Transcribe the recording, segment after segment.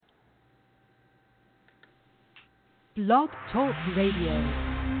Blog Talk Radio.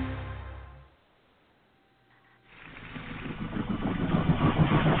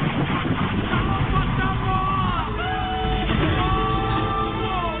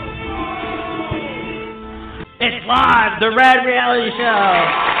 It's live, the Rad Reality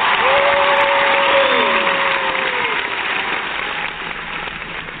Show.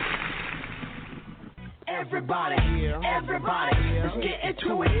 Everybody here, let's get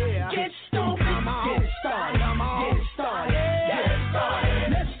into it. Get stoned, get it started, get it started, get it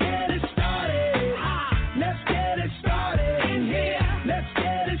started. Let's get it started. Let's get it started in here. Let's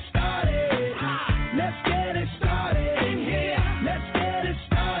get it started. Let's get it started in here. Let's get it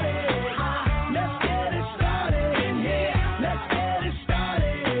started. Let's get it started in here. Let's get it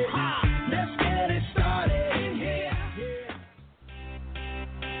started. Let's get it started in here.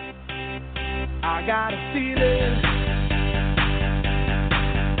 I got a feeling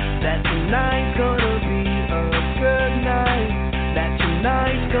that tonight's gonna be a good night. That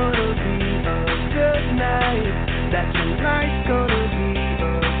tonight's gonna be a good night. That tonight's gonna be a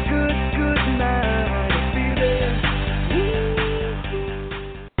good night. I feel it.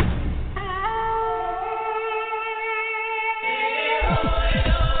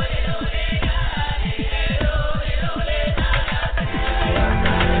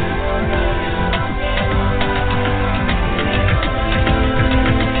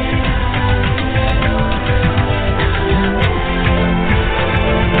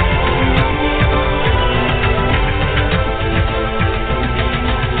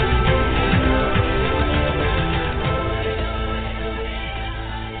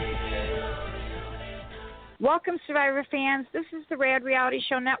 Welcome, Survivor fans. This is the Rad Reality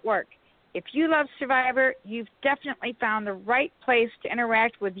Show Network. If you love Survivor, you've definitely found the right place to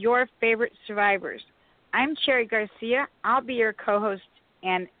interact with your favorite survivors. I'm Cherry Garcia. I'll be your co-host,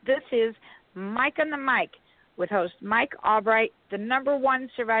 and this is Mike on the Mic with host Mike ALLBRIGHT, the #1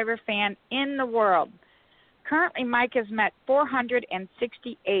 Survivor fan in the world. Currently, Mike has met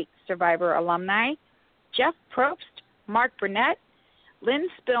 468 Survivor alumni, Jeff Probst, Mark Burnett, Lynne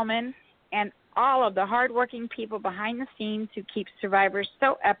Spillman, and all of the hardworking people behind the scenes who keep Survivor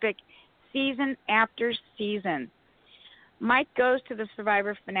so epic season after season. Mike goes to the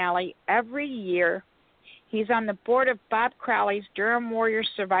Survivor finale every year. He's on the board of Bob Crowley's Durham Warrior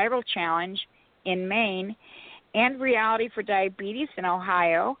Survival Challenge in Maine and Reality for Diabetes in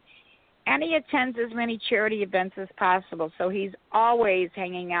Ohio, and he attends as many charity events as possible, so he's always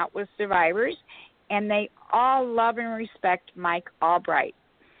hanging out with survivors, and they all love and respect Mike ALLBRIGHT.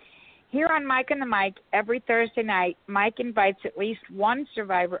 Here on Mike on the Mic, every Thursday night, Mike invites at least one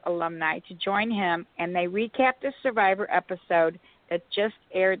Survivor alumni to join him, and they recap the Survivor episode that just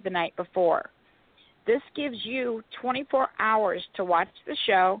aired the night before. This gives you 24 hours to watch the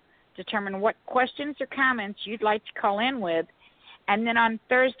show, determine what questions or comments you'd like to call in with, and then on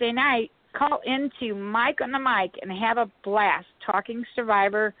Thursday night, call into Mike on the Mic and have a blast talking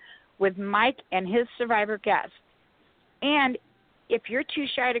Survivor with Mike and his Survivor guests. And if you're too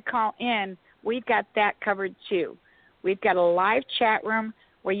shy to call in, we've got that covered too. We've got a live chat room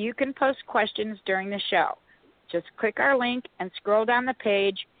where you can post questions during the show. Just click our link and scroll down the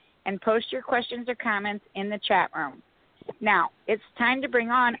page and post your questions or comments in the chat room. Now, it's time to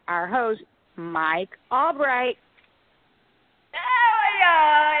bring on our host, Mike ALLBRIGHT.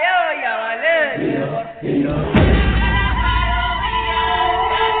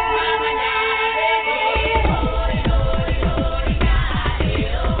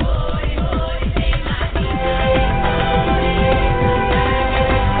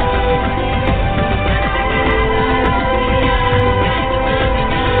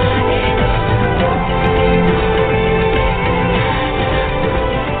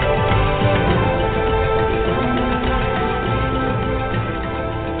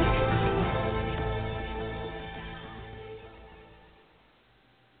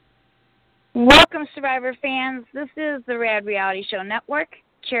 Welcome, Survivor fans. This is the Rad Reality Show Network.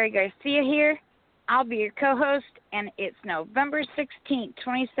 Cherry Garcia here. I'll be your co-host, and it's November 16th,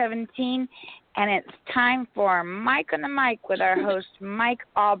 2017, and it's time for Mike on the Mic with our host, Mike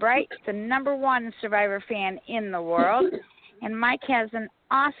ALLBRIGHT, the #1 Survivor fan in the world. And Mike has an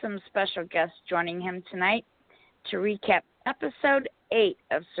awesome special guest joining him tonight to recap Episode 8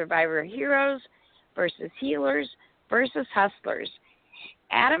 of Survivor Heroes versus Healers versus Hustlers.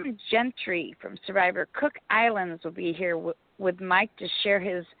 Adam Gentry from Survivor Cook Islands will be here with Mike to share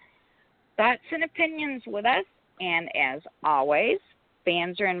his thoughts and opinions with us. And as always,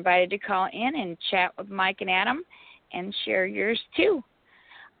 fans are invited to call in and chat with Mike and Adam and share yours too.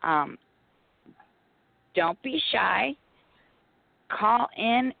 Don't be shy. Call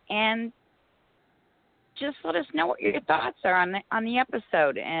in and just let us know what your thoughts are on the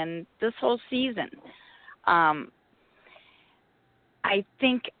episode and this whole season. I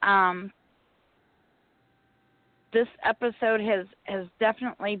think this episode has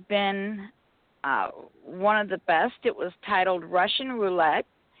definitely been one of the best. It was titled Russian Roulette,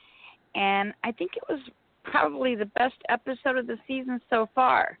 and I think it was probably the best episode of the season so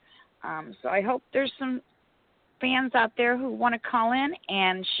far. So I hope there's some fans out there who want to call in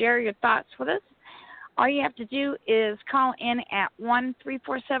and share your thoughts with us. All you have to do is call in at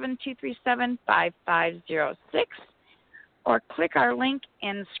 1-347-237-5506 or click our link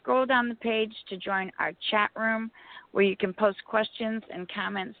and scroll down the page to join our chat room where you can post questions and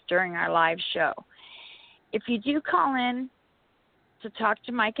comments during our live show. If you do call in to talk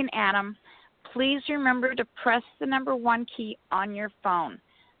to Mike and Adam, please remember to press the number 1 key on your phone.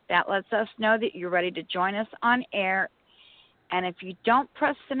 That lets us know that you're ready to join us on air. And if you don't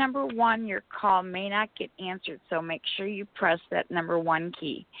press the number 1, your call may not get answered. So make sure you press that number 1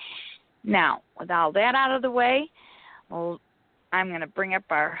 key. Now, with all that out of the way, well, I'm going to bring up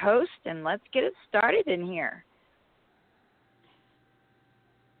our host and let's get it started in here.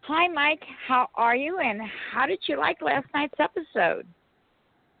 Hi, Mike. How are you? And how did you like last night's episode?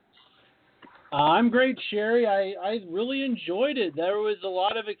 I'm great, Sherry. I really enjoyed it. There was a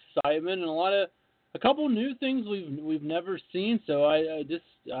lot of excitement and a couple new things we've never seen. So I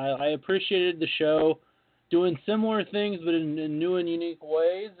appreciated the show doing similar things, but in new and unique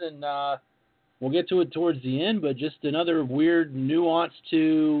ways. And we'll get to it towards the end. But just another weird nuance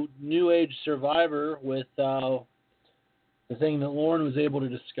to New Age Survivor with the thing that Lauren was able to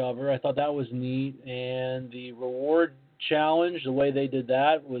discover. I thought that was neat. And the reward challenge, the way they did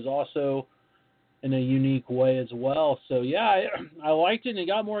that was also in a unique way as well. So, yeah, I liked it, and it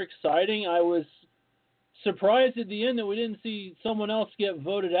got more exciting. I was surprised at the end that we didn't see someone else get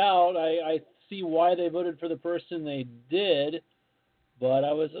voted out. I see why they voted for the person they did, but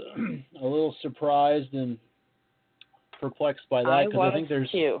I was a little surprised and perplexed by that. Because I think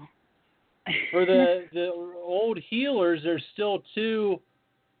there's too. For the old healers, there's still 2,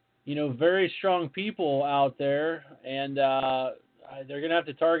 very strong people out there, and they're going to have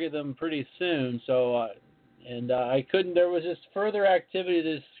to target them pretty soon. So, there was just further activity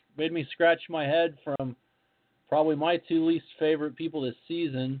that made me scratch my head from probably my 2 least favorite people this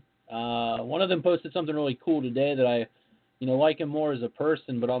season. One of them posted something really cool today that I, like him more as a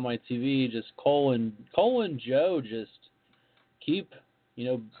person, but on my TV, just Cole and Joe just keep,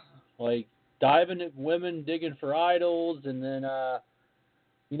 diving at women, digging for idols, and then,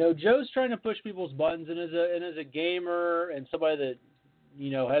 Joe's trying to push people's buttons, and as a gamer and somebody that,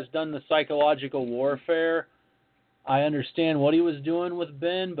 has done the psychological warfare, I understand what he was doing with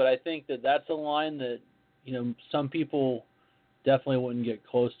Ben, but I think that that's a line that, some people definitely wouldn't get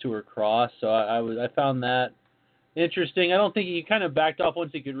close to or cross. So I found that interesting. I don't think he kind of backed off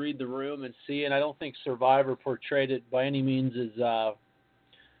once he could read the room and see, and I don't think Survivor portrayed it by any means as,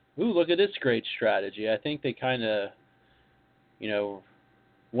 ooh, look at this great strategy. I think they kind of,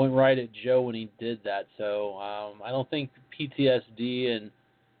 went right at Joe when he did that. So I don't think PTSD and,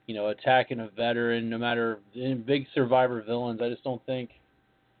 attacking a veteran, no matter big Survivor villains, I just don't think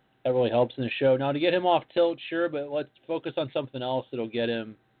that really helps in the show. Now, to get him off tilt, sure, but let's focus on something else that'll get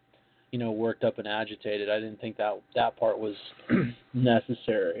him, worked up and agitated. I didn't think that part was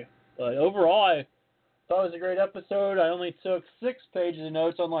necessary. But overall, I thought it was a great episode. I only took 6 pages of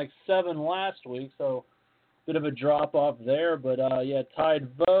notes on 7 last week, so bit of a drop off there, but tied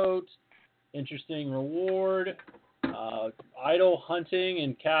vote, interesting reward, idol hunting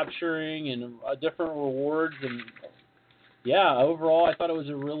and capturing, and different rewards, and overall I thought it was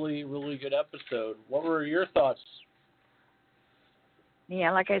a really, really good episode. What were your thoughts?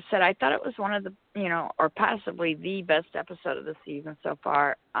 Yeah, like I said, I thought it was one of the, or possibly the best episode of the season so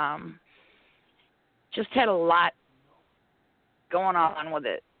far. Just had a lot going on with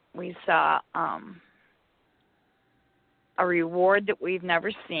it. We saw a reward that we've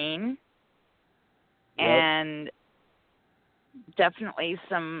never seen, and definitely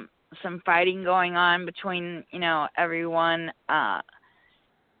some fighting going on between everyone,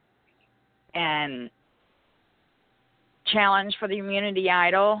 and challenge for the immunity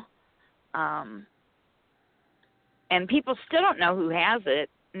idol, and people still don't know who has it.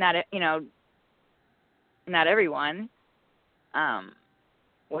 Not everyone,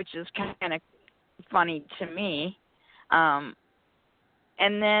 which is kind of funny to me.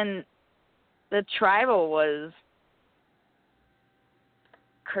 And then the tribal was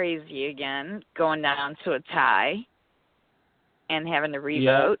crazy again, going down to a tie and having to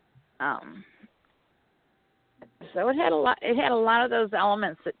revote. Yeah. So it had a lot of those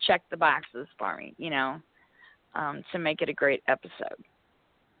elements that checked the boxes for me, to make it a great episode.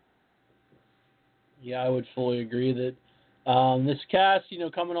 Yeah, I would fully agree that this cast,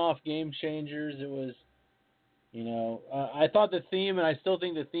 coming off Game Changers, it was, I thought the theme, and I still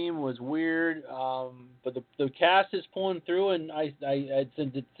think the theme was weird, but the cast is pulling through, and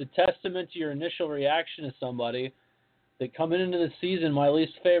it's a testament to your initial reaction to somebody that coming into the season, my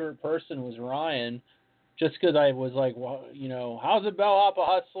least favorite person was Ryan, just because I was like, well, how's a bellhop a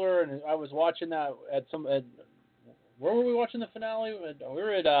hustler? And I was watching that where were we watching the finale? We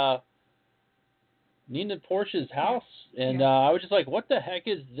were at Nina Porsche's house, and I was just like, what the heck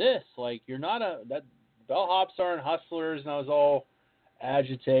is this? Like, you're not that bellhops aren't hustlers, and I was all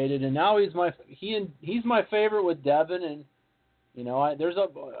agitated. And now he's my favorite with Devin, and there's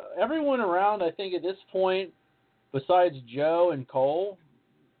everyone around. I think at this point, besides Joe and Cole,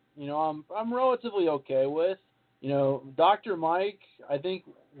 I'm relatively okay with. Dr. Mike, I think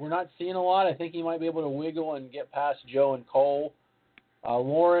we're not seeing a lot. I think he might be able to wiggle and get past Joe and Cole.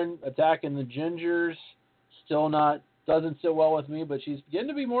 Lauren attacking the Gingers, doesn't sit well with me, but she's getting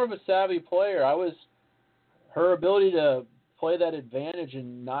to be more of a savvy player. Her ability to play that advantage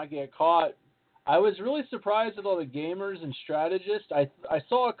and not get caught. I was really surprised with all the gamers and strategists. I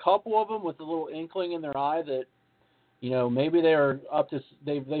saw a couple of them with a little inkling in their eye that, maybe they are up to,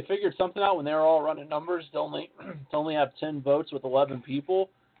 they figured something out when they were all running numbers to only have 10 votes with 11 people.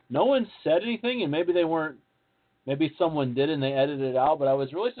 No one said anything, and maybe someone did and they edited it out, but I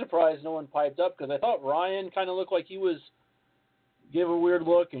was really surprised no one piped up because I thought Ryan kind of looked like he was give a weird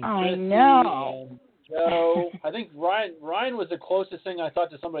look, and I Chrissy know. and Joe. I think Ryan was the closest thing I thought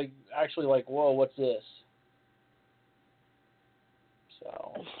to somebody actually like, whoa, what's this?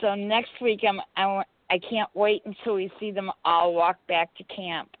 So next week I can't wait until we see them all walk back to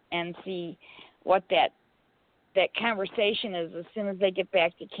camp and see what that conversation is as soon as they get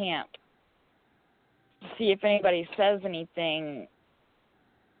back to camp. See if anybody says anything.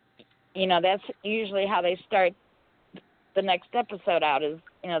 That's usually how they start the next episode out is,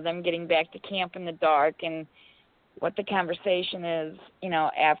 them getting back to camp in the dark and what the conversation is,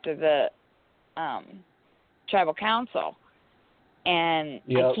 after the tribal council. And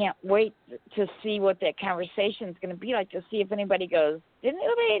I can't wait to see what that conversation is going to be like, to see if anybody goes, didn't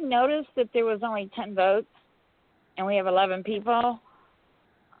anybody notice that there was only 10 votes and we have 11 people?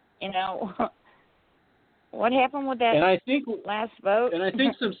 What happened with that last vote? And I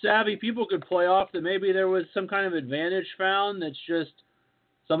think some savvy people could play off that maybe there was some kind of advantage found that's just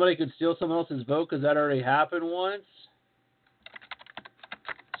somebody could steal someone else's vote because that already happened once.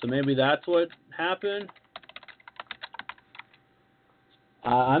 So maybe that's what happened.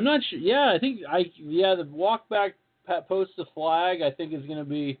 I'm not sure. Yeah, I think the walk back post the flag I think is going to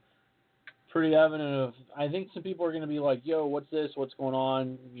be pretty evident I think some people are going to be like, yo, what's this? What's going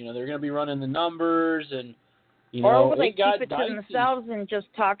on? They're going to be running the numbers and, or will they keep it to themselves and just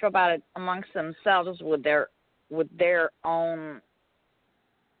talk about it amongst themselves with their own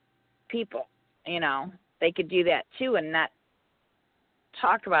people? They could do that too and not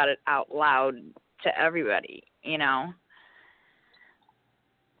talk about it out loud to everybody,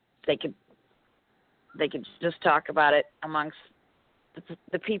 They could just talk about it amongst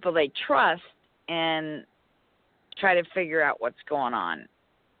the people they trust and try to figure out what's going on.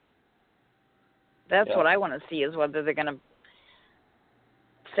 That's what I want to see, is whether they're going to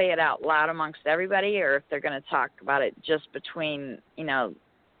say it out loud amongst everybody or if they're going to talk about it just between,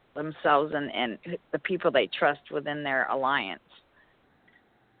 themselves and the people they trust within their alliance.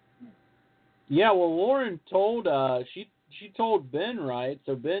 Yeah, well, Lauren told she told Ben, right?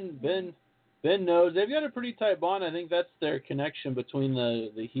 So Ben knows. They've got a pretty tight bond. I think that's their connection between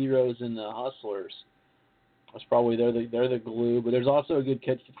the heroes and the hustlers. That's probably they're the glue. But there's also a good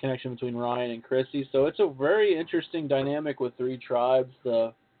connection between Ryan and Chrissy. So it's a very interesting dynamic with three tribes.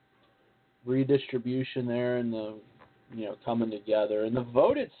 The redistribution there and the coming together. And the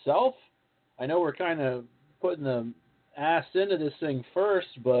vote itself, I know we're kind of putting the ass into this thing first,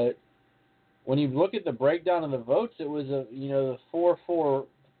 but when you look at the breakdown of the votes, it was the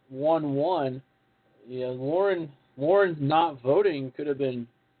 4-4-1-1. Lauren's not voting could have been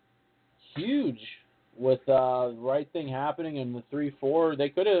huge with the right thing happening and the 3-4. They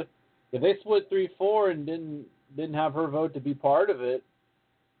could have, if they split 3-4 and didn't have her vote to be part of it,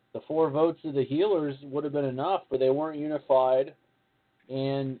 the 4 votes of the healers would have been enough, but they weren't unified.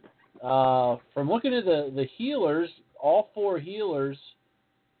 And from looking at the healers, all 4 healers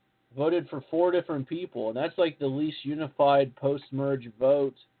voted for 4 different people, and that's like the least unified post-merge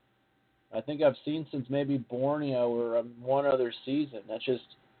vote I think I've seen since maybe Borneo or one other season. That's just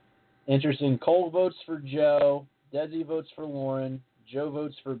interesting. Cole votes for Joe, Desi votes for Lauren, Joe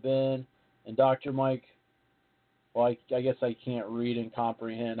votes for Ben, and Dr. Mike Well, I guess I can't read and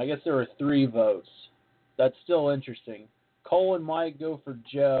comprehend. I guess there were 3 votes. That's still interesting. Cole and Mike go for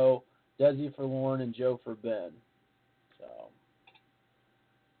Joe, Desi for Lauren, and Joe for Ben. So,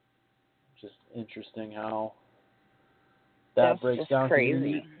 just interesting how that That's breaks just down.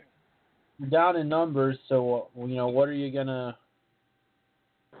 crazy. You're down in numbers, so, what are you going to,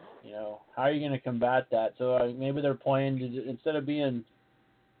 how are you going to combat that? So maybe they're playing, instead of being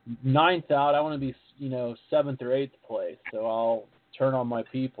 9th out, I want to be, 7th or 8th place, so I'll turn on my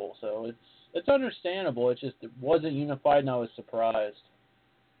people. So it's understandable. It wasn't unified, and I was surprised.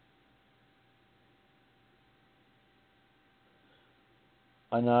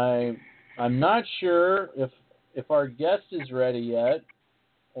 And I'm not sure if our guest is ready yet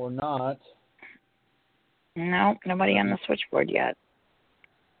or not. No, nobody on the switchboard yet.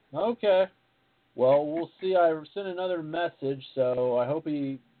 Okay. Well, we'll see. I sent another message, so I hope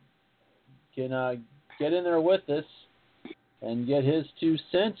he can get in there with us and get his 2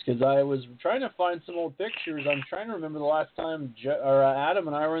 cents, because I was trying to find some old pictures. I'm trying to remember the last time Adam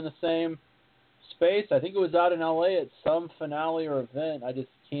and I were in the same space. I think it was out in L.A. at some finale or event. I just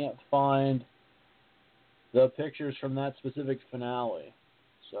can't find the pictures from that specific finale.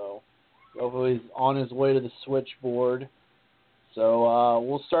 So hopefully he's on his way to the switchboard. So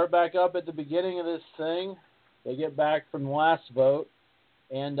we'll start back up at the beginning of this thing. They get back from the last vote.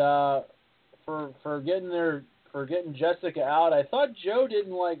 And for getting Jessica out, I thought Joe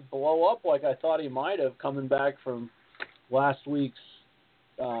didn't blow up like I thought he might have coming back from last week's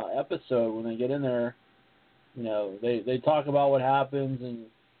episode. When they get in there, they talk about what happens and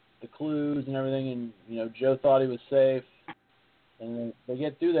the clues and everything, and Joe thought he was safe, and they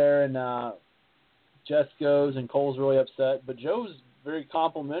get through there, and Jess goes, and Cole's really upset, but Joe's very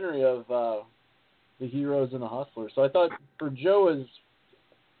complimentary of the heroes and the hustlers. So I thought for Joe, as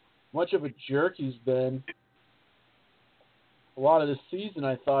much of a jerk he's been a lot of this season,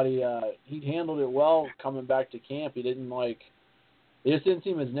 I thought he handled it well coming back to camp. He didn't it just didn't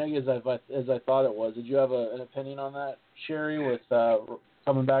seem as negative as I thought it was. Did you have an opinion on that, Cherry, with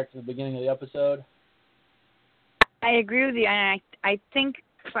coming back to the beginning of the episode? I agree with you, and I think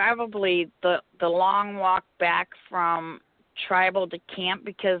probably the long walk back from tribal to camp,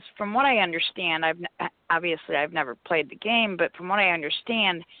 because from what I understand, I've never played the game, but from what I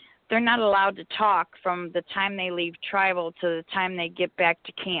understand, they're not allowed to talk from the time they leave tribal to the time they get back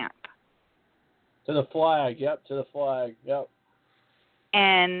to camp. To the flag, yep.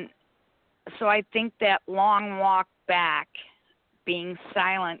 And so I think that long walk back, being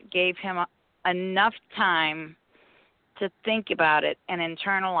silent, gave him enough time to think about it and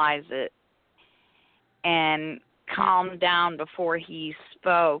internalize it and calm down before he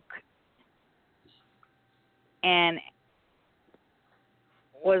spoke, and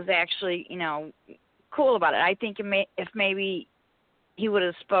was actually, cool about it. I think if maybe he would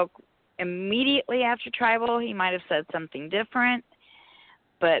have spoke immediately after tribal, he might have said something different.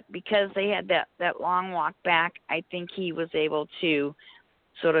 But because they had that long walk back, I think he was able to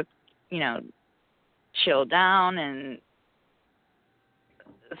sort of, chill down and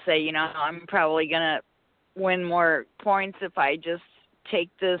say, I'm probably going to win more points if I just take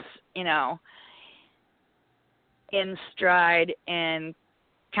this, in stride and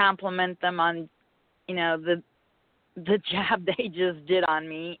compliment them on, the job they just did on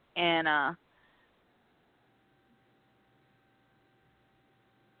me. And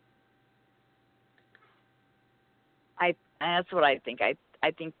that's what I think.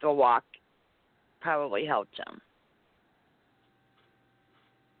 I think the walk probably helped him.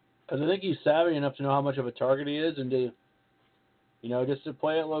 Because I think he's savvy enough to know how much of a target he is, and to, just to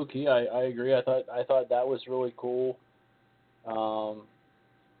play it low key. I agree. I thought that was really cool.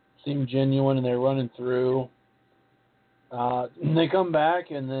 Seemed genuine, and they're running through. They come back,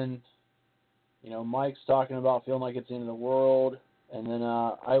 and then, Mike's talking about feeling like it's the end of the world. And then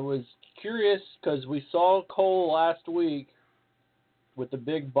I was curious because we saw Cole last week with the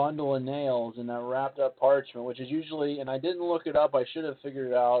big bundle of nails and that wrapped up parchment, which is usually, and I didn't look it up, I should have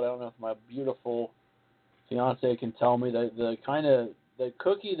figured it out. I don't know if my beautiful fiance can tell me, the kind of the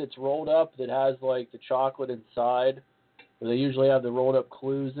cookie that's rolled up that has the chocolate inside, where they usually have the rolled up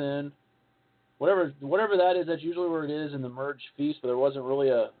clues in. Whatever that is, that's usually where it is in the merge feast, but there wasn't really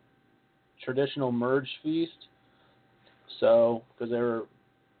a traditional merge feast. So, because they were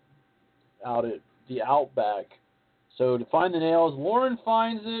out at the Outback. So to find the nails, Lauren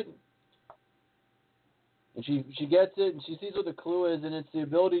finds it, and she gets it, and she sees what the clue is, and it's the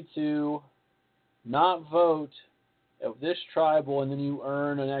ability to not vote of this tribal, and then you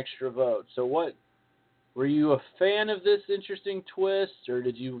earn an extra vote. So what, were you a fan of this interesting twist, or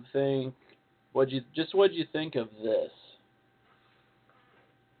did you think what'd you think of this?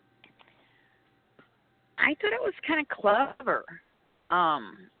 I thought it was kind of clever.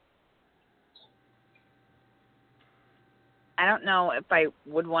 I don't know if I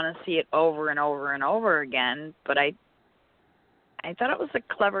would want to see it over and over and over again, but I thought it was a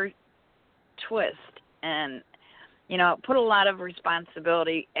clever twist, and it put a lot of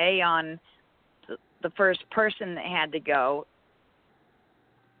responsibility on the first person that had to go,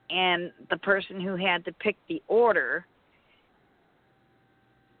 and the person who had to pick the order,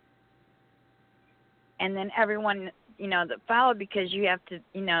 and then everyone that followed, because you have to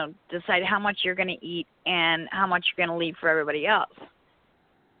decide how much you're going to eat and how much you're going to leave for everybody else.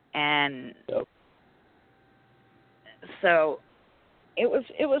 And so it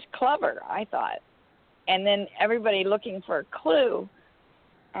was clever, I thought. And then everybody looking for a clue,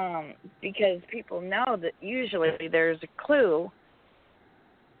 because people know that usually there's a clue,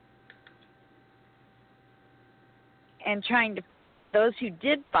 and those who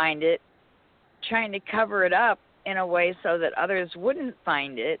did find it, trying to cover it up in a way so that others wouldn't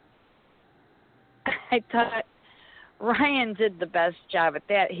find it. I thought Ryan did the best job at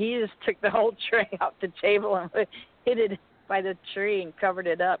that. He just took the whole tray off the table and hid it by the tree and covered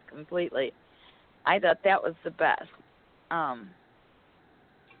it up completely. I thought that was the best.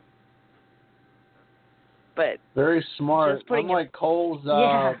 But very smart. Unlike Cole's,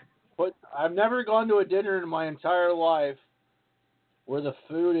 I've never gone to a dinner in my entire life where the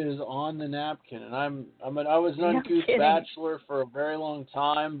food is on the napkin, and I was an uncouth bachelor for a very long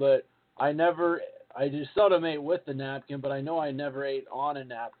time, but I just seldom ate with the napkin, but I know I never ate on a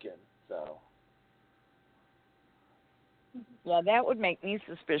napkin, so. Yeah, that would make me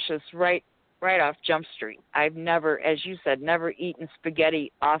suspicious right off Jump Street. I've never, as you said, never eaten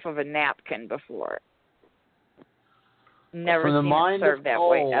spaghetti off of a napkin before. Never seen it served that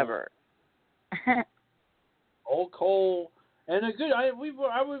way ever. Old Cole. And we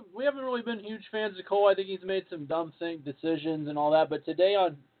haven't really been huge fans of Cole. I think he's made some dumb decisions and all that. But today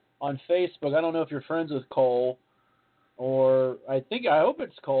on Facebook, I don't know if you're friends with Cole, or I hope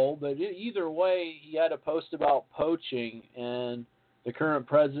it's Cole. But either way, he had a post about poaching and the current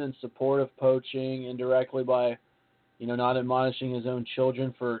president's support of poaching indirectly by, not admonishing his own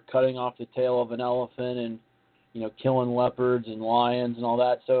children for cutting off the tail of an elephant and, killing leopards and lions and all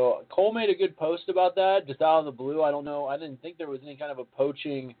that. So Cole made a good post about that, just out of the blue. I don't know. I didn't think there was any kind of a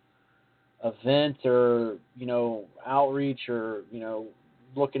poaching event or, outreach or,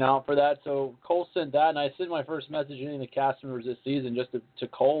 looking out for that. So Cole sent that, and I sent my first message to any of the cast members this season just to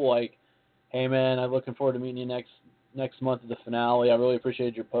Cole, like, hey, man, I'm looking forward to meeting you next month at the finale. I really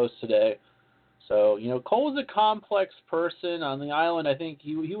appreciated your post today. So, Cole is a complex person on the island. I think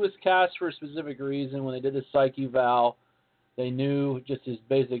he was cast for a specific reason. When they did the psych eval, they knew just his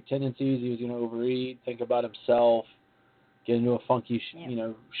basic tendencies. He was going to overeat, think about himself, get into a funky,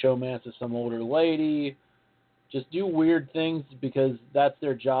 showmance with some older lady, just do weird things because that's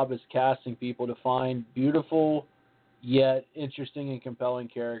their job as casting people, to find beautiful yet interesting and compelling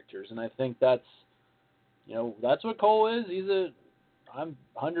characters. And I think that's what Cole is. I'm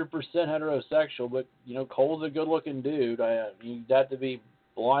 100% heterosexual, but, Cole's a good-looking dude. You'd have to be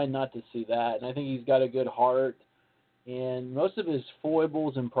blind not to see that. And I think he's got a good heart. And most of his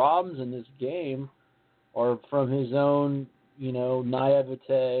foibles and problems in this game are from his own,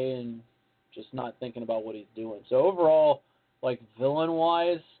 naivete and just not thinking about what he's doing. So overall, like,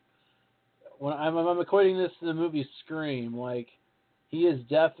 villain-wise, when I'm equating this to the movie Scream, like, he is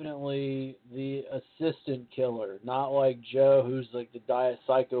definitely the assistant killer, not like Joe, who's like the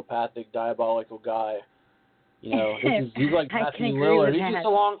psychopathic, diabolical guy. He's like Matthew Lillard. He's just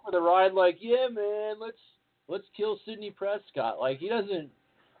along for the ride, like, yeah, man, let's kill Sidney Prescott. Like, he doesn't.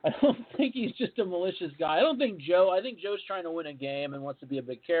 I don't think he's just a malicious guy. I think Joe's trying to win a game and wants to be a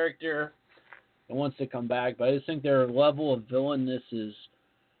big character and wants to come back. But I just think their level of villainness is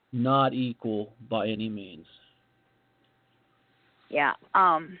not equal by any means. Yeah,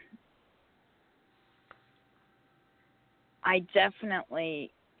 I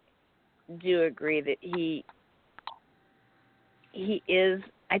definitely do agree that he is.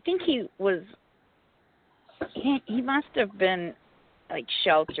 I think he must have been like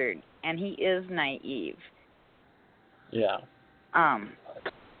sheltered, and he is naive. Yeah.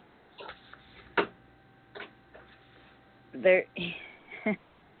 There.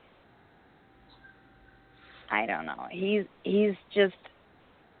 I don't know. He's just,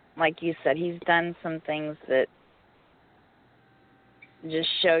 like you said, he's done some things that just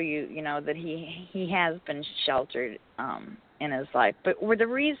show you, that he has been sheltered in his life. But the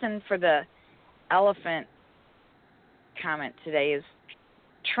reason for the elephant comment today is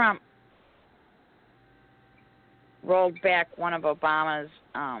Trump rolled back one of Obama's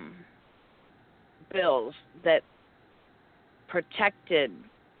bills that protected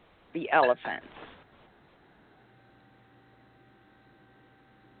the elephants.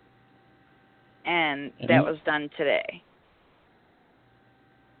 And that was done today.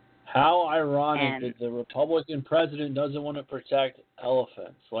 How ironic that the Republican president doesn't want to protect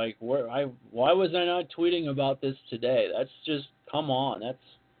elephants. Like, why was I not tweeting about this today? That's just, come on. It's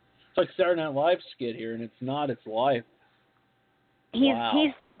like Saturday Night Live skit here, and it's not. It's life.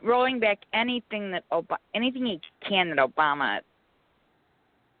 He's rolling back anything he can that Obama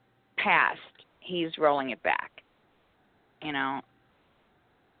passed. He's rolling it back. You know,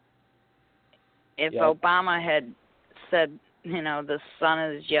 if Obama had said, you know, the sun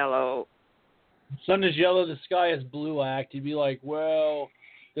is yellow. The sun is yellow, the sky is blue act. He'd be like, well,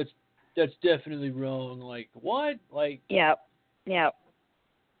 that's definitely wrong. Like, what? Like. Yep. He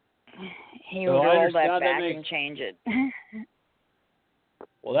would roll that back and change it.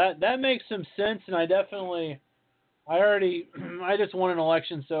 Well, that makes some sense, and I just won an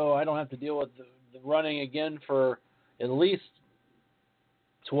election, so I don't have to deal with the running again for at least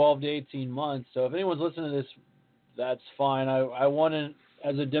 12 to 18 months. So if anyone's listening to this, that's fine. I won it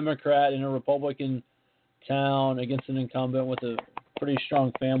as a Democrat in a Republican town against an incumbent with a pretty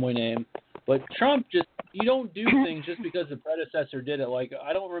strong family name. But Trump you don't do things just because the predecessor did it. Like,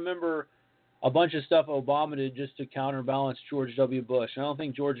 I don't remember a bunch of stuff Obama did just to counterbalance George W. Bush. I don't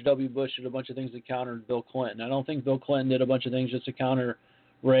think George W. Bush did a bunch of things that countered Bill Clinton. I don't think Bill Clinton did a bunch of things just to counter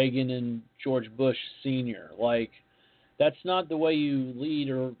Reagan and George Bush Sr. Like, that's not the way you lead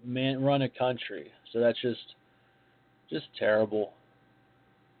or run a country. So that's just terrible.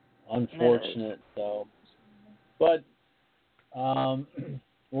 Unfortunate, though. But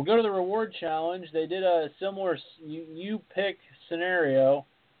we'll go to the reward challenge. They did a similar you pick scenario,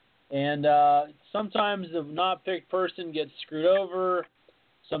 and sometimes the not picked person gets screwed over.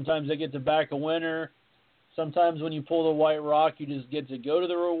 Sometimes they get to back a winner. Sometimes when you pull the white rock, you just get to go to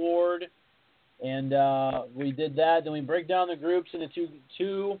the reward. And we did that. Then we break down the groups into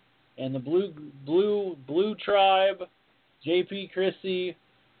two. And the blue tribe, JP Chrissy,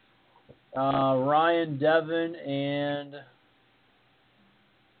 Ryan Devin, and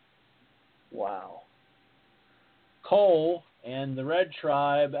Cole, and the red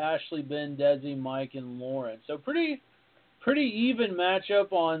tribe, Ashley, Ben, Desi, Mike, and Lauren. So pretty even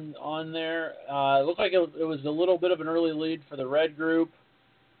matchup on there. It looked like it was a little bit of an early lead for the red group,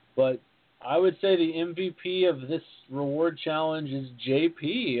 but I would say the MVP of this reward challenge is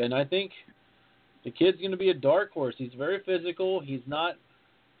JP, and I think the kid's going to be a dark horse. He's very physical. He's not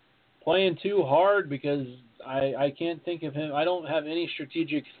playing too hard because I can't think of him. I don't have any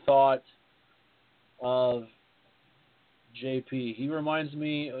strategic thought of JP. He reminds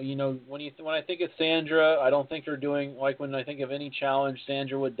me, you know, when I think of Sandra, I don't think her doing, like when I think of any challenge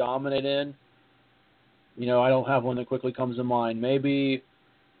Sandra would dominate in. You know, I don't have one that quickly comes to mind. Maybe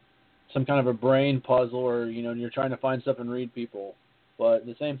some kind of a brain puzzle, or, you know, you're trying to find stuff and read people. But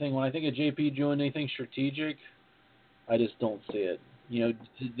the same thing, when I think of JP doing anything strategic, I just don't see it. You know,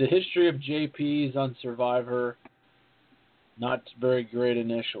 the history of JP's on Survivor, not very great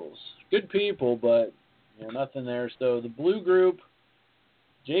initials. Good people, but, you know, nothing there. So the blue group,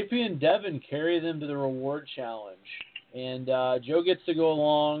 JP and Devin carry them to the reward challenge. And Joe gets to go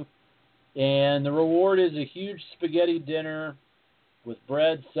along, and the reward is a huge spaghetti dinner with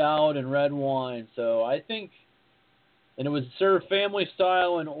bread, salad, and red wine. So I think, and it was served family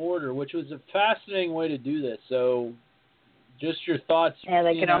style in order, which was a fascinating way to do this. So just your thoughts. Yeah,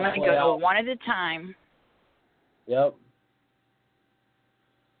 they could only go one at a time. Yep.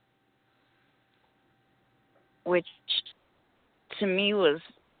 Which to me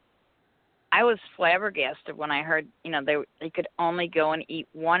I was flabbergasted when I heard, you know, they could only go and eat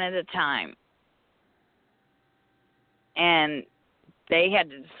one at a time. And they had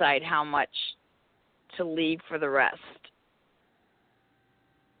to decide how much to leave for the rest.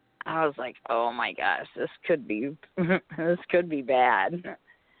 I was like, oh my gosh, this could be bad.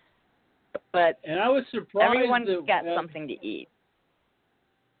 But and I was surprised everyone got something to eat.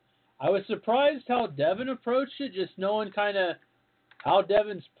 I was surprised how Devin approached it, just knowing kind of how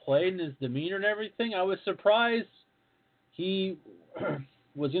Devin's played and his demeanor and everything. I was surprised he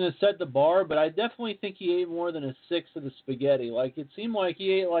was going to set the bar, but I definitely think he ate more than a sixth of the spaghetti. Like, it seemed like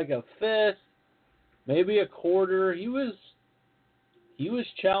he ate like a fifth, maybe a quarter. He was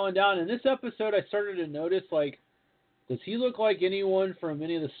chowing down. In this episode, I started to notice, like, does he look like anyone from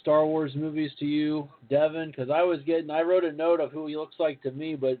any of the Star Wars movies to you, Devin? Because I wrote a note of who he looks like to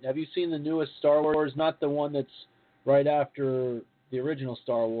me, but have you seen the newest Star Wars? Not the one that's right after the original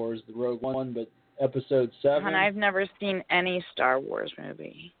Star Wars, the Rogue One, but episode 7. And I've never seen any Star Wars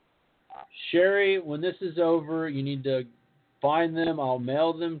movie. Sherry, when this is over, you need to find them. I'll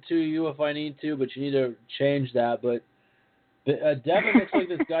mail them to you if I need to, but you need to change that. But Devin looks like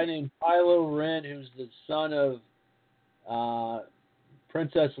this guy named Kylo Ren, who's the son of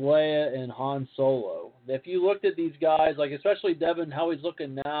Princess Leia and Han Solo. If you looked at these guys, like especially Devin, how he's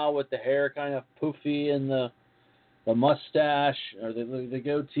looking now with the hair kind of poofy and the mustache or the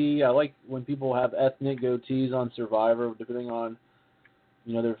goatee. I like when people have ethnic goatees on Survivor, depending on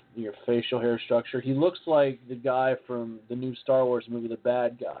your facial hair structure. He looks like the guy from the new Star Wars movie, The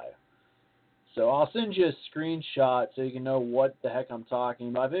Bad Guy. So I'll send you a screenshot so you can know what the heck I'm talking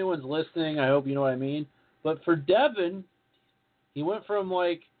about. If anyone's listening, I hope you know what I mean. But for Devin, he went from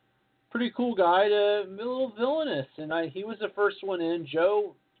like pretty cool guy to a little villainous, and he was the first one in.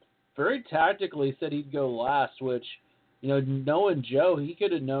 Joe very tactically said he'd go last, which, knowing Joe, he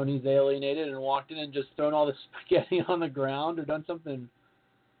could have known he's alienated and walked in and just thrown all the spaghetti on the ground or done something,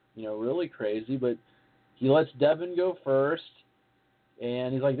 really crazy. But he lets Devin go first,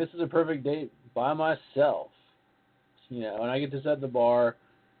 and he's like, this is a perfect date by myself, and I get to set the bar.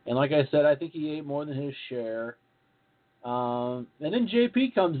 And like I said, I think he ate more than his share. And then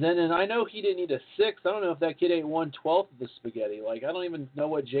JP comes in, and I know he didn't eat a sixth. I don't know if that kid ate 1/12 of the spaghetti. Like, I don't even know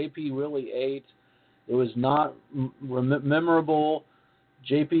what JP really ate. It was not memorable.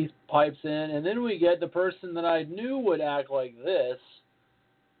 JP pipes in, and then we get the person that I knew would act like this,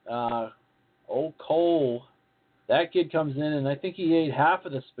 old Cole. That kid comes in, and I think he ate half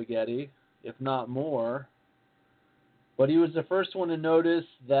of the spaghetti, if not more. But he was the first one to notice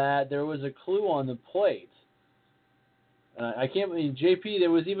that there was a clue on the plate. I can't believe JP. There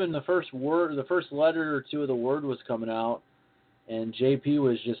was even the first letter or two of the word was coming out, and JP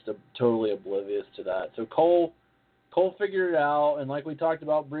was just totally oblivious to that. So Cole figured it out, and like we talked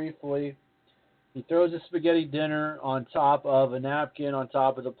about briefly, he throws a spaghetti dinner on top of a napkin on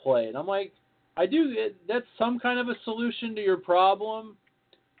top of the plate. And I'm like, that's some kind of a solution to your problem,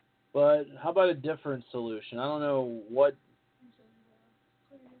 but how about a different solution? I don't know what.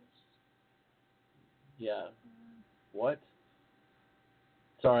 Yeah. What?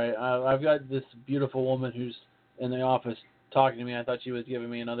 Sorry, I've got this beautiful woman who's in the office talking to me. I thought she was giving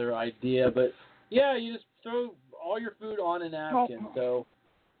me another idea, but yeah, you just throw all your food on a napkin. So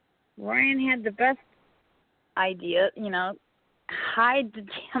Ryan had the best idea, hide the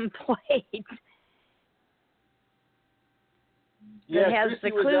damn plate. Yeah, it has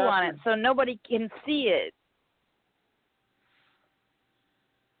Chrissy the clue on it, so nobody can see it.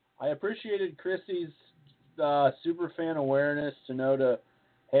 I appreciated Chrissy's super fan awareness to know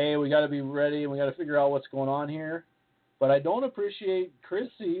hey, we got to be ready and we got to figure out what's going on here. But I don't appreciate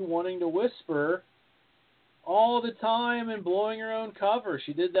Chrissy wanting to whisper all the time and blowing her own cover.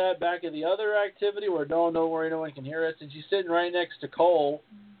 She did that back at the other activity where don't worry, no one can hear us. And she's sitting right next to Cole,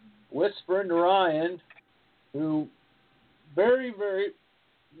 whispering to Ryan, who very, very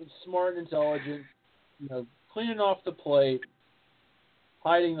smart and intelligent, cleaning off the plate,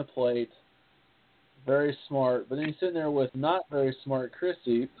 hiding the plate. Very smart. But then he's sitting there with not very smart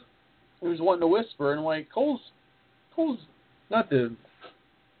Chrissy, who's wanting to whisper. And like, Cole's not the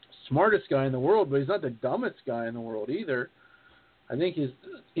smartest guy in the world, but he's not the dumbest guy in the world either. I think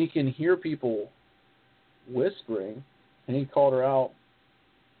he can hear people whispering, and he called her out.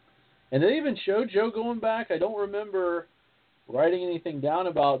 And they even showed Joe going back. I don't remember writing anything down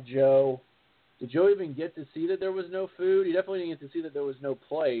about Joe. Did Joe even get to see that there was no food? He definitely didn't get to see that there was no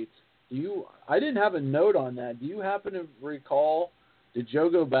plate. I didn't have a note on that. Do you happen to recall? Did Joe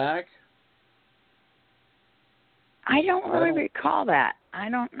go back? I don't really recall that. I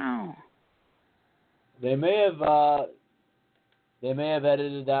don't know. They may have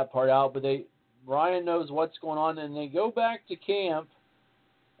edited that part out, but Ryan knows what's going on, and they go back to camp,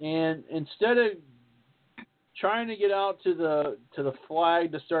 and instead of trying to get out to the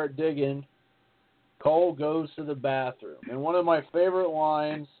flag to start digging, Cole goes to the bathroom. And one of my favorite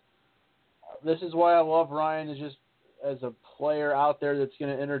lines. This is why I love Ryan as a player out there that's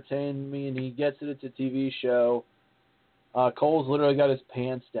going to entertain me, and he gets it. It's a TV show. Cole's literally got his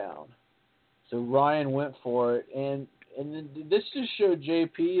pants down. So Ryan went for it. And this just showed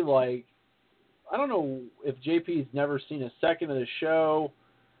JP, like, I don't know if JP's never seen a second of the show,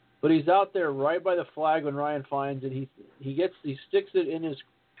 but he's out there right by the flag when Ryan finds it. He sticks it in his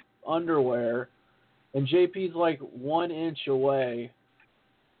underwear, and JP's like 1 inch away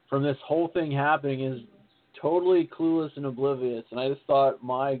from this whole thing happening, is totally clueless and oblivious. And I just thought,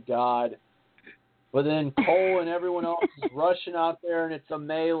 my God. But then Cole and everyone else is rushing out there, and it's a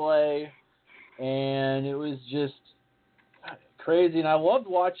melee. And it was just, crazy, and I loved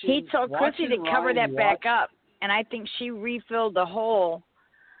watching. He told Chrissy to cover that back up, and I think she refilled the hole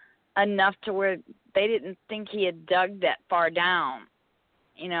enough to where they didn't think he had dug that far down,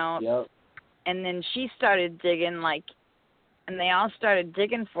 you know. Yep. And then she started digging, and they all started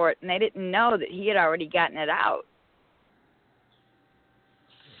digging for it, and they didn't know that he had already gotten it out.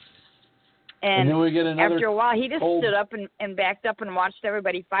 And then we get another after a while, he just stood up and backed up and watched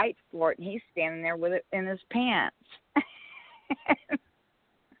everybody fight for it, and he's standing there with it in his pants.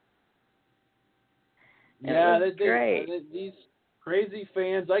 Yeah, great. These crazy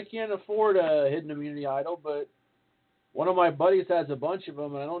fans. I can't afford a hidden immunity idol, but one of my buddies has a bunch of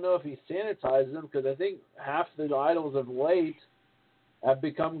them, and I don't know if he sanitizes them because I think half the idols of late have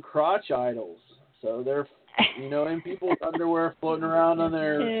become crotch idols. So they're, in people's underwear floating around on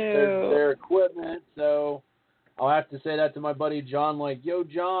their equipment. So I'll have to say that to my buddy John, yo,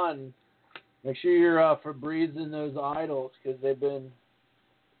 John, make sure you're Febrezing those idols because they've been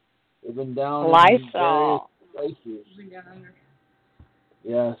down Lysol. in places.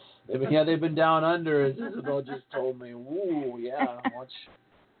 Yes. They've been down under, as Isabel just told me. Ooh, yeah.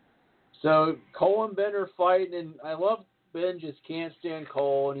 So Cole and Ben are fighting, and I love Ben just can't stand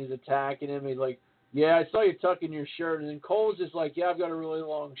Cole, and he's attacking him. He's like, yeah, I saw you tucking your shirt. And then Cole's just like, yeah, I've got a really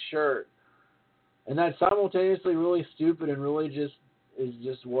long shirt. And that's simultaneously really stupid and really just is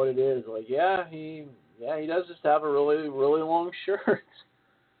just what it is. Like, he does just have a really, really long shirt.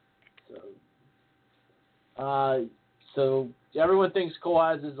 So everyone thinks Cole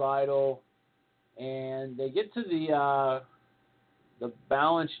has his idol, and they get to the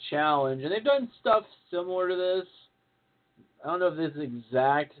balance challenge, and they've done stuff similar to this. I don't know if this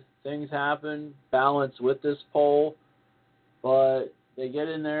exact things happen, balance with this pole, but they get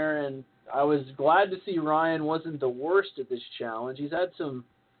in there, and I was glad to see Ryan wasn't the worst at this challenge. He's had some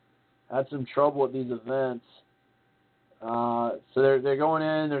trouble at these events. So they're going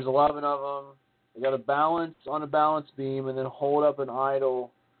in. There's 11 of them. They got to balance on a balance beam and then hold up an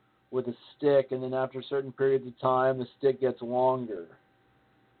idol with a stick, and then after certain periods of time, the stick gets longer.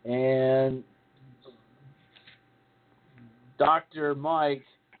 And Dr. Mike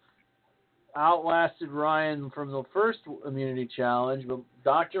outlasted Ryan from the first immunity challenge, but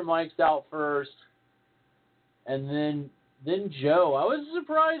Dr. Mike's out first, and then Joe. I was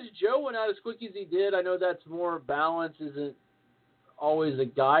surprised Joe went out as quick as he did. I know that's more balance isn't always a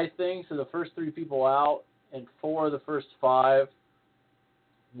guy thing, so the first 3 people out and 4 of the first 5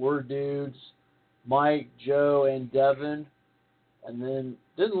 were dudes, Mike, Joe, and Devin, and then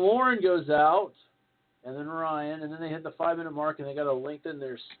Lauren goes out, and then Ryan, and then they hit the 5-minute mark, and they got to lengthen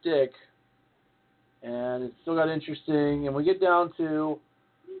their stick, and it still got interesting, and we get down to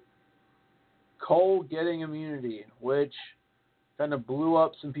Cole getting immunity, which kind of blew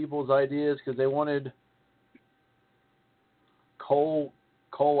up some people's ideas because they wanted Cole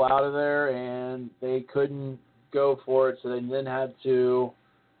out of there, and they couldn't go for it, so they then had to,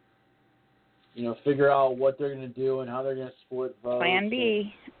 figure out what they're going to do and how they're going to split votes. Plan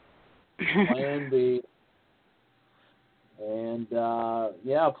B. Plan B. And,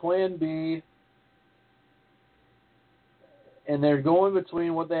 Plan B. And they're going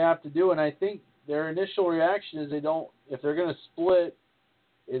between what they have to do, and I think their initial reaction is if they're going to split,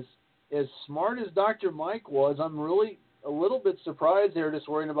 as smart as Dr. Mike was, I'm really a little bit surprised they were just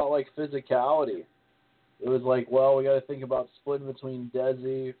worrying about, physicality. It was we got to think about splitting between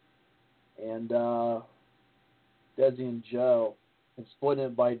Desi and Joe and splitting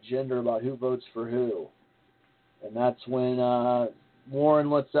it by gender about who votes for who. And that's when Lauren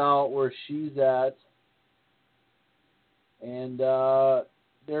lets out where she's at. And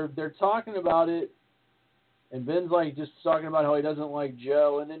they're talking about it, and Ben's just talking about how he doesn't like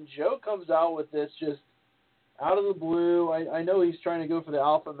Joe, and then Joe comes out with this just out of the blue. I know he's trying to go for the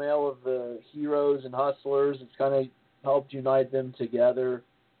alpha male of the heroes and hustlers. It's kind of helped unite them together.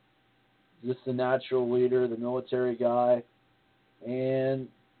 Just the natural leader, the military guy. And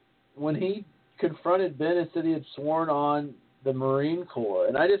when he confronted Ben and said he had sworn on the Marine Corps,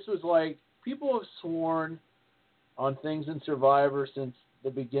 and I just was like, people have sworn on things in Survivor since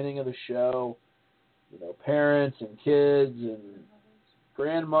the beginning of the show. Parents and kids and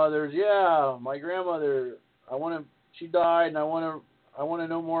grandmothers. Yeah, my grandmother, she died, and I want to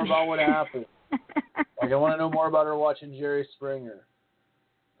know more about what happened. I want to know more about her watching Jerry Springer.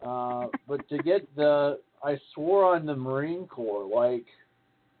 But to get I swore on the Marine Corps,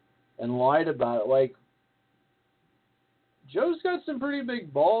 and lied about it. Joe's got some pretty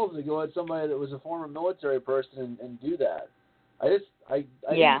big balls to go at somebody that was a former military person and do that. I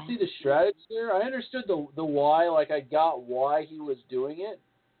didn't see the strategy there. I understood the why. I got why he was doing it.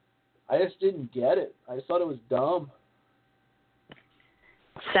 I just didn't get it. I just thought it was dumb.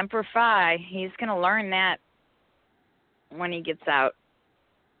 Semper Fi, he's going to learn that when he gets out,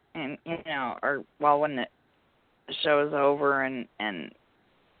 and when the show is over and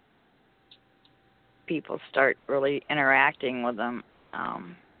people start really interacting with him.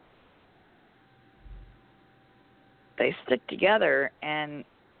 They stick together, and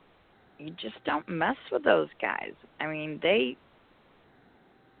you just don't mess with those guys. I mean, they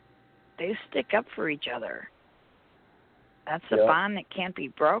stick up for each other. That's a bond that can't be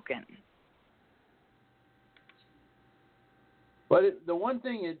broken. But the one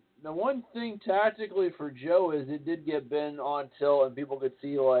thing tactically for Joe is it did get Ben on tilt, and people could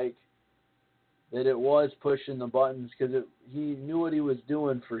see like that it was pushing the buttons because he knew what he was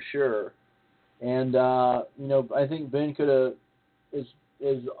doing for sure. And I think Ben could have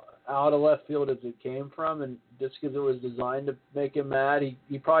is out of left field as it came from, and just because it was designed to make him mad,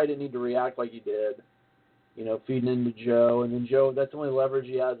 he probably didn't need to react like he did. Feeding into Joe, and then Joe, that's the only leverage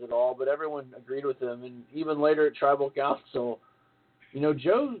he has at all. But everyone agreed with him, and even later at Tribal Council,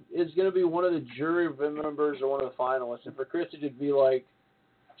 Joe is going to be one of the jury members or one of the finalists. And for Christy to be like,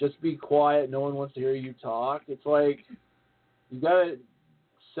 just be quiet, no one wants to hear you talk, it's like you got to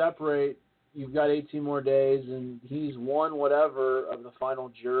separate. You've got 18 more days, and he's won whatever of the final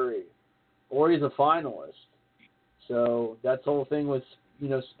jury, or he's a finalist. So that's the whole thing with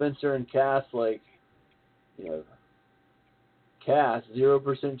Spencer and Cass, like. Cass,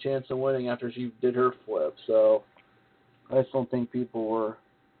 0% chance of winning after she did her flip. So I just don't think people were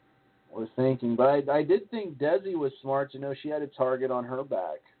thinking. But I did think Desi was smart to know she had a target on her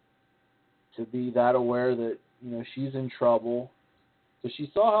back, to be that aware that she's in trouble. Because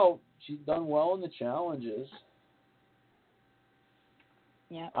she saw how she's done well in the challenges.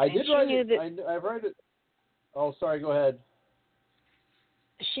 Yeah, I did write it. I've read it. Oh, sorry. Go ahead.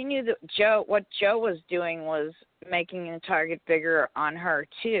 She knew that what Joe was doing was making the target bigger on her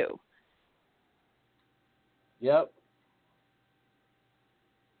too. Yep.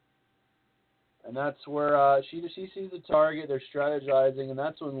 And that's where she sees the target. They're strategizing, and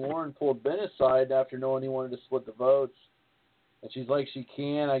that's when Lauren pulled Ben aside after knowing he wanted to split the votes. And she's like, "She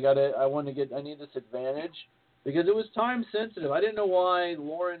can. I need this advantage." Because it was time sensitive. I didn't know why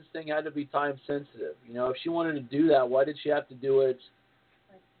Lauren's thing had to be time sensitive. If she wanted to do that, why did she have to do it?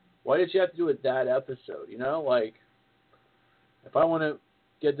 Why did she have to do it that episode? Like, if I want to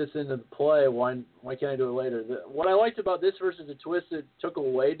get this into the play, why can't I do it later? What I liked about this versus a twist that took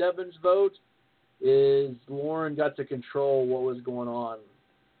away Devin's vote is Lauren got to control what was going on.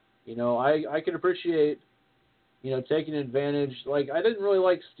 I could appreciate, taking advantage. Like, I didn't really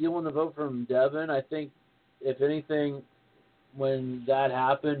like stealing the vote from Devin. I think, if anything, when that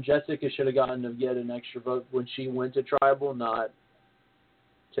happened, Jessica should have gotten to get an extra vote when she went to Tribal, not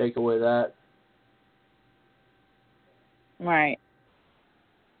take away that. Right.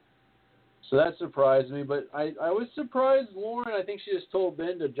 So that surprised me, but I was surprised Lauren, I think she just told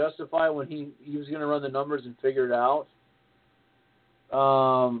Ben to justify when he was going to run the numbers and figure it out.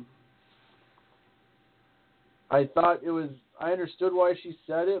 I thought I understood why she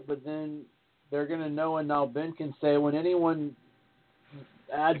said it, but then they're going to know, and now Ben can say when anyone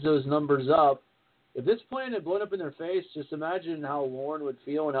adds those numbers up, if this plan had blown up in their face, just imagine how Lauren would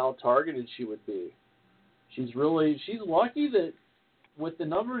feel and how targeted she would be. She's lucky that with the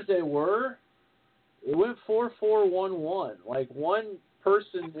numbers they were, it went 4-4-1-1. Like, one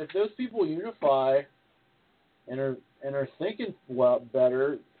person, if those people unify and are thinking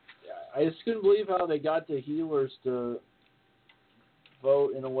better, I just couldn't believe how they got the healers to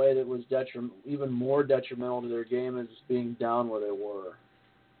vote in a way that was even more detrimental to their game as being down where they were.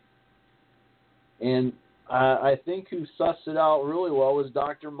 And I think who sussed it out really well was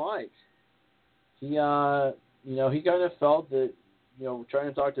Dr. Mike. He kind of felt that, trying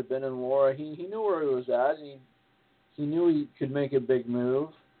to talk to Ben and Laura, he knew where he was at. And he knew he could make a big move.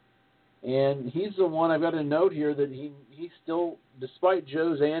 And he's the one, I've got a note here that he still, despite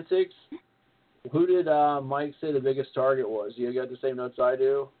Joe's antics, who did Mike say the biggest target was? You got the same notes I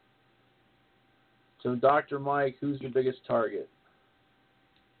do? So Dr. Mike, who's the biggest target?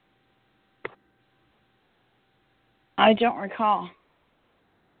 I don't recall.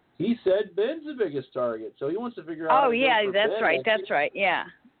 He said Ben's the biggest target, so he wants to figure out. Oh, yeah, that's Ben. right. That's right. Yeah.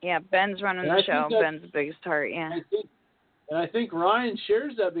 Yeah, Ben's running the show. Ben's the biggest target, yeah. I think Ryan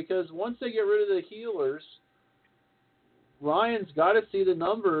shares that because once they get rid of the healers, Ryan's got to see the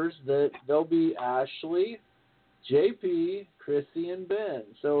numbers that there'll be Ashley, JP, Chrissy, and Ben.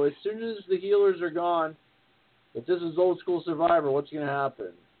 So as soon as the healers are gone, if this is old school Survivor, what's going to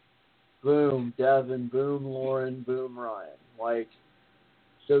happen? Boom, Devin, boom, Lauren, boom, Ryan.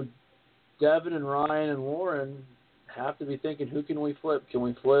 So Devin and Ryan and Lauren have to be thinking, who can we flip? Can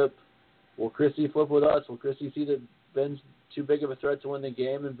we flip? Will Chrissy flip with us? Will Chrissy see that Ben's too big of a threat to win the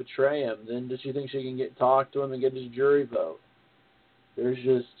game and betray him? Then does she think she can talk to him and get his jury vote? There's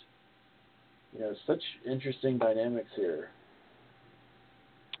just, such interesting dynamics here.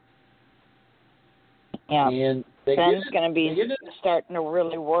 Yeah, and Ben's going to be starting to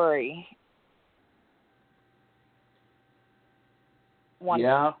really worry. Once,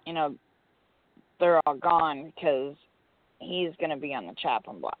 they're all gone, because he's going to be on the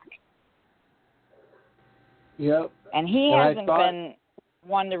chopping block. Yep. And he hasn't been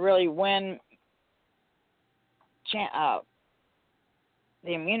one to really win the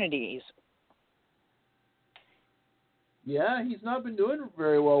immunities. Yeah, he's not been doing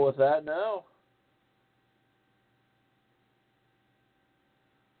very well with that, no.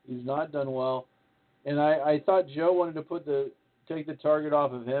 He's not done well. And I thought Joe wanted to take the target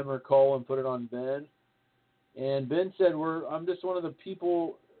off of him or Cole and put it on Ben. And Ben said, I'm just one of the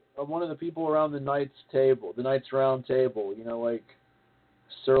people around the knight's table, the knight's round table, like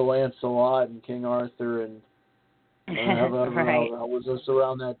Sir Lancelot and King Arthur and I was just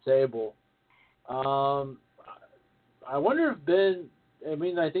around that table. I wonder if Ben,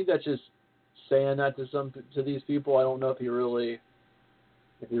 I think that's just saying that to these people. I don't know if he really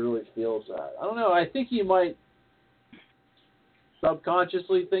feels that. I don't know. I think he might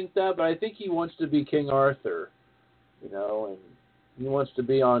subconsciously think that, but I think he wants to be King Arthur, and he wants to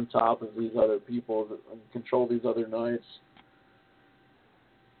be on top of these other people and control these other knights.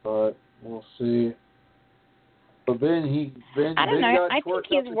 But we'll see. But Ben, I don't know. I think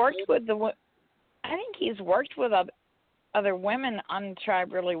he's worked with other women on the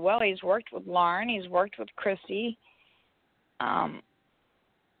tribe really well. He's worked with Lauren. He's worked with Chrissy.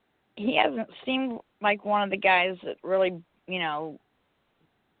 He hasn't seemed like one of the guys that really,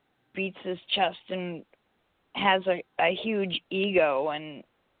 beats his chest and has a huge ego, and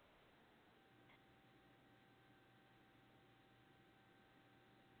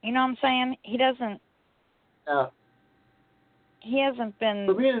you know what I'm saying? He doesn't. Yeah. He hasn't been.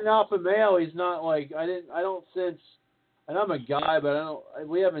 For being an alpha male, he's not like I don't sense. And I'm a guy, but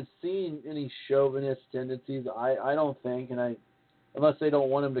we haven't seen any chauvinist tendencies. I don't think, unless they don't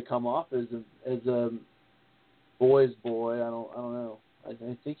want him to come off as a boy's boy. I don't know. I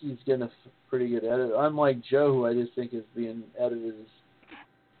think he's getting a pretty good edit. Unlike Joe, who I just think is being edited as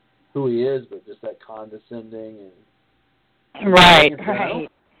who he is, but just that condescending and right.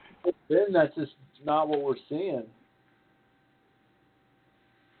 Then that's just not what we're seeing.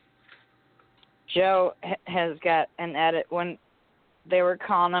 Joe has got an edit. When they were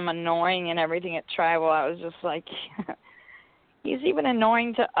calling him annoying and everything at Tribal, I was just like, he's even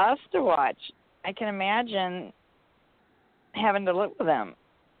annoying to us to watch. I can imagine having to live with him.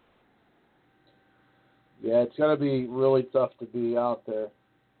 Yeah, it's got to be really tough to be out there.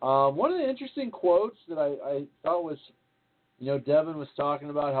 One of the interesting quotes that I thought was, Devin was talking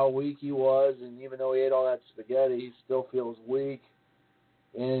about how weak he was, and even though he ate all that spaghetti, he still feels weak.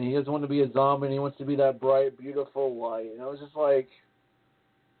 And he doesn't want to be a zombie, and he wants to be that bright, beautiful light. And I was just like,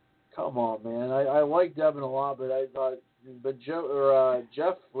 come on, man. I like Devin a lot, but Jeff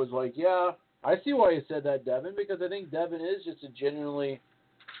was like, yeah, I see why you said that, Devin, because I think Devin is just a genuinely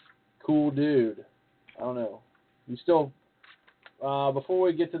cool dude. I don't know. You still, before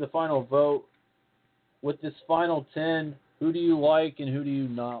we get to the final vote, with this final 10, who do you like and who do you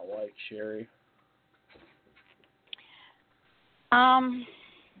not like, Sherry?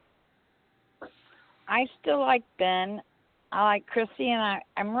 I still like Ben. I like Chrissy, and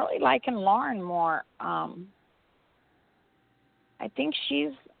I'm really liking Lauren more. I think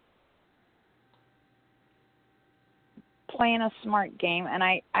she's playing a smart game, and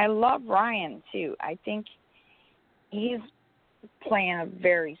I love Ryan, too. I think he's playing a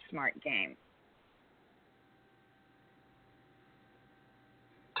very smart game.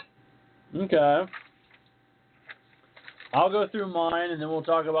 Okay. I'll go through mine, and then we'll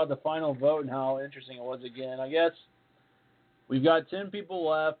talk about the final vote and how interesting it was again. I guess we've got 10 people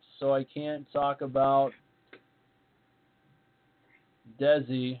left, so I can't talk about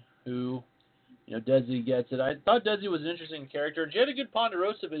Desi, who, Desi gets it. I thought Desi was an interesting character. She had a good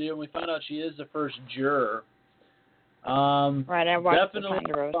Ponderosa video, and we found out she is the first juror. Right, I watched the definitely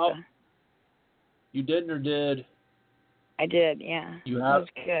Ponderosa. You didn't or did? I did, yeah. You have? It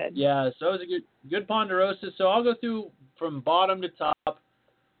was good. Yeah, so it was a good Ponderosa. So I'll go through from bottom to top.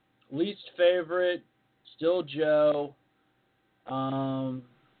 Least favorite, still Joe. I'll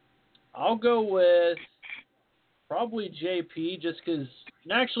go with probably JP just because,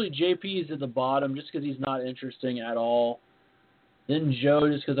 actually JP is at the bottom just because he's not interesting at all. Then Joe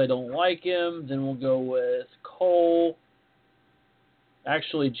just because I don't like him. Then we'll go with Cole.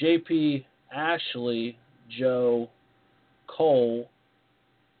 Actually, JP, Ashley, Joe, Cole.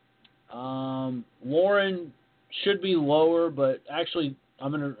 Lauren should be lower, but actually,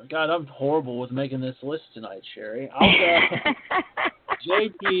 God, I'm horrible with making this list tonight, Sherry. I'll go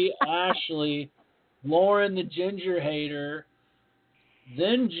JP, Ashley, Lauren, the ginger hater,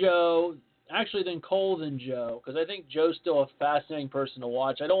 then Joe, actually then Cole, then Joe, because I think Joe's still a fascinating person to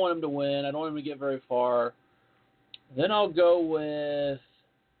watch. I don't want him to win. I don't want him to get very far. Then I'll go with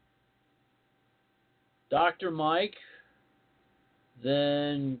Dr. Mike,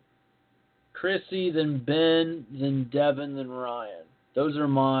 then Chrissy, then Ben, then Devin, then Ryan. Those are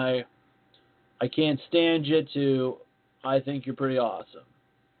my I can't stand you to I think you're pretty awesome.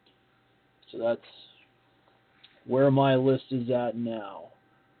 So that's where my list is at now.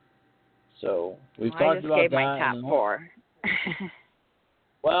 So we've talked about that. I just gave my top 4.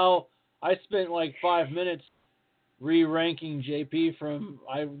 Well, I spent like 5 minutes re-ranking JP from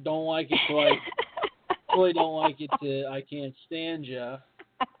I don't like it to I really don't like it to I can't stand you.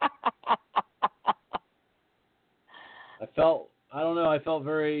 I felt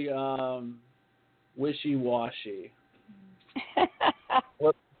very wishy-washy.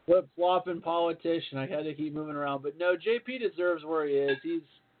 Flip-flopping politician. I had to keep moving around. But no, JP deserves where he is.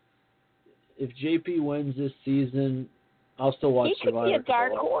 If JP wins this season, I'll still watch Survivor. He could be a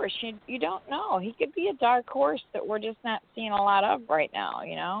dark horse. You don't know. He could be a dark horse that we're just not seeing a lot of right now,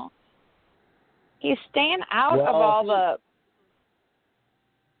 you know? He's staying out of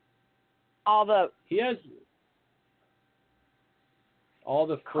all the he has all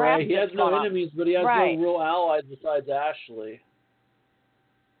the fray. He has no enemies, but he has no real allies besides Ashley.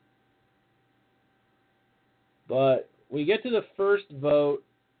 But we get to the first vote,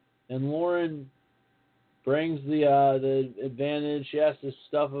 and Lauren brings the advantage. She has to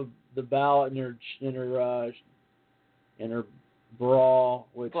stuff the ballot in her bra,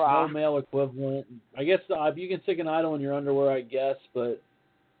 which no male equivalent. I guess you can stick an idol in your underwear, I guess, but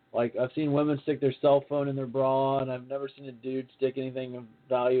like I've seen women stick their cell phone in their bra, and I've never seen a dude stick anything of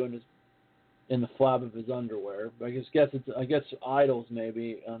value in the flap of his underwear. But I guess idols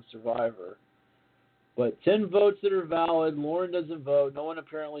maybe on Survivor. But 10 votes that are valid. Lauren doesn't vote. No one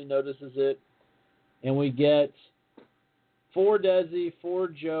apparently notices it. And we get 4 Desi, 4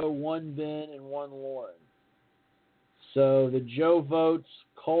 Joe, 1 Ben, and 1 Lauren. So the Joe votes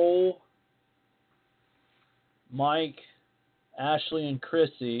Cole, Mike, Ashley, and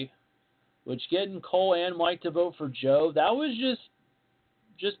Chrissy, which getting Cole and Mike to vote for Joe, that was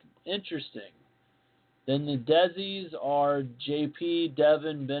just interesting. Then the Desis are JP,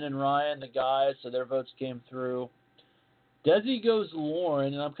 Devin, Ben, and Ryan, the guys, so their votes came through. Desi goes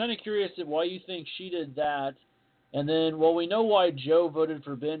Lauren, and I'm kind of curious at why you think she did that. And then, well, we know why Joe voted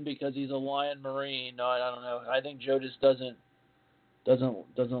for Ben because he's a Lion Marine. No, I don't know. I think Joe just doesn't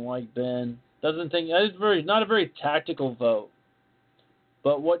like Ben. Doesn't think it's not a very tactical vote.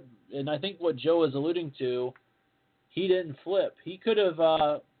 But I think what Joe is alluding to, he didn't flip.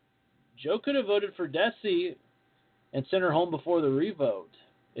 Joe could have voted for Desi and sent her home before the revote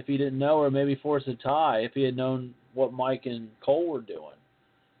if he didn't know, or maybe force a tie if he had known what Mike and Cole were doing.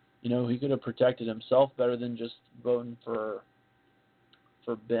 You know, he could have protected himself better than just voting for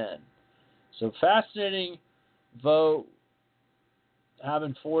Ben. So fascinating vote.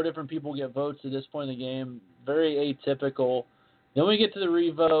 Having 4 different people get votes at this point in the game, very atypical. Then we get to the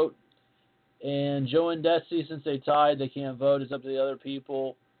revote, and Joe and Desi, since they tied, they can't vote. It's up to the other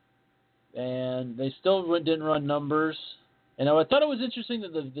people. And they still didn't run numbers. And I thought it was interesting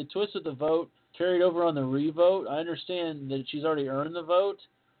that the twist of the vote carried over on the revote. I understand that she's already earned the vote,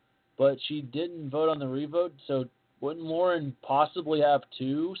 but she didn't vote on the revote. So wouldn't Lauren possibly have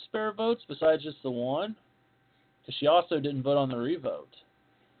 2 spare votes besides just the 1? Because she also didn't vote on the revote.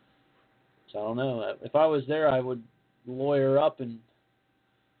 So I don't know. If I was there, I would lawyer up and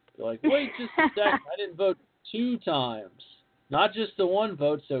be like, wait just a second. I didn't vote 2 times. Not just the 1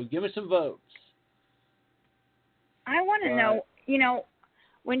 vote, so give me some votes. I want to know,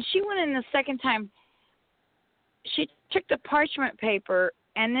 when she went in the second time, she took the parchment paper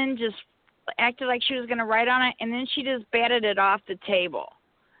and then just acted like she was going to write on it, and then she just batted it off the table.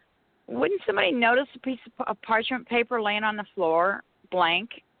 Wouldn't somebody notice a piece of parchment paper laying on the floor, blank?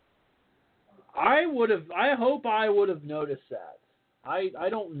 I hope I would have noticed that. I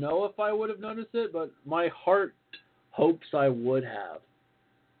don't know if I would have noticed it, but my heart hopes I would have.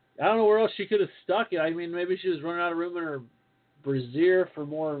 I don't know where else she could have stuck it. I mean, maybe she was running out of room in her brassiere for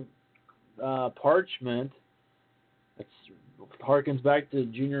more parchment. It harkens back to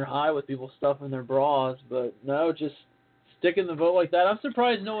junior high with people stuffing their bras, but no, just sticking the vote like that. I'm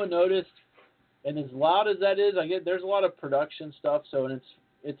surprised no one noticed. and as loud as that is, there's a lot of production stuff, so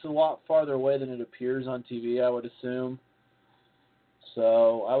it's a lot farther away than it appears on TV, I would assume.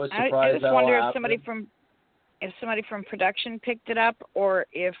 So I was surprised. I just wonder if happened. somebody from production picked it up, or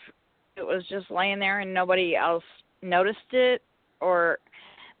if it was just laying there and nobody else noticed it, or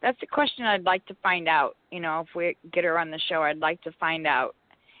that's the question I'd like to find out. If we get her on the show, I'd like to find out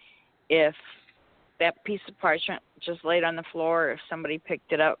if that piece of parchment just laid on the floor, or if somebody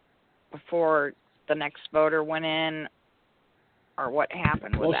picked it up before the next voter went in, or what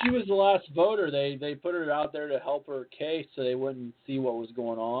happened with that. Well, she was the last voter. They put her out there to help her case so they wouldn't see what was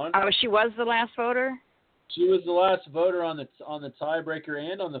going on. Oh, she was the last voter? She was the last voter on the tiebreaker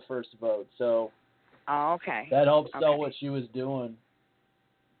and on the first vote. So okay. That helps sell what she was doing.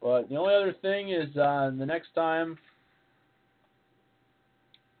 But the only other thing is the next time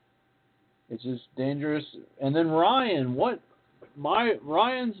it's just dangerous. And then Ryan's was my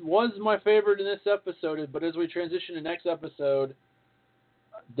favorite in this episode, but as we transition to next episode,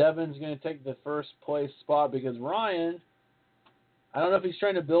 Devin's going to take the first place spot because Ryan, I don't know if he's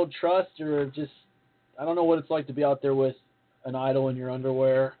trying to build trust or just, I don't know what it's like to be out there with an idol in your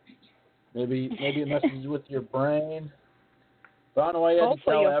underwear. Maybe it messes with your brain. But I don't know why you had to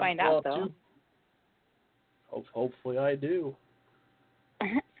tell you'll find out, though. Hopefully I do.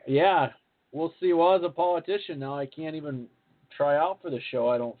 Yeah, we'll see. Well, as a politician now, I can't even try out for the show,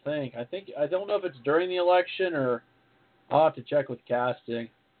 I don't think. I don't know if it's during the election or I'll have to check with casting.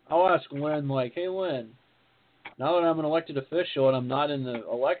 I'll ask Lynne, hey, Lynne, now that I'm an elected official and I'm not in the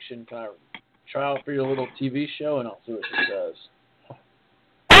election, can I try out for your little TV show? And I'll see what she says.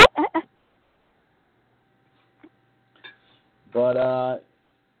 But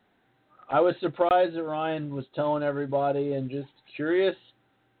I was surprised that Ryan was telling everybody and just curious.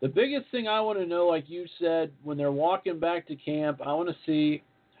 The biggest thing I want to know, like you said, when they're walking back to camp, I want to see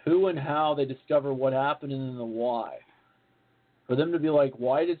who and how they discover what happened and then the why. For them to be like,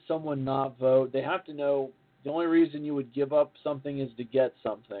 why did someone not vote? They have to know the only reason you would give up something is to get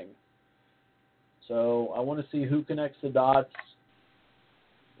something. So I want to see who connects the dots,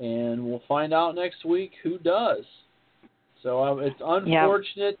 and we'll find out next week who does. So it's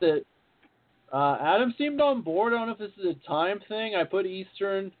unfortunate that Adam seemed on board. I don't know if this is a time thing. I put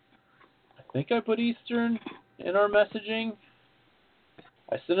Eastern. I think I put Eastern in our messaging.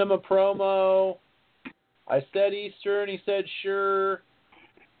 I sent him a promo. I said Eastern. He said sure.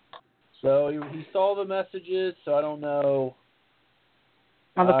 So he saw the messages, so I don't know.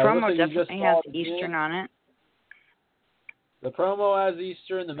 Well, the promo definitely has Eastern on it. The promo has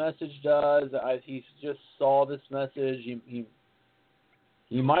Eastern. The message does. He just saw this message. He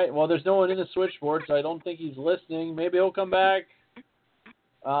might. Well, there's no one in the switchboard, so I don't think he's listening. Maybe he'll come back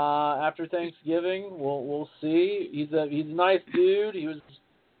after Thanksgiving. We'll see. He's a nice dude. He was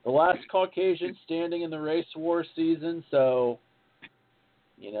the last Caucasian standing in the race war season, so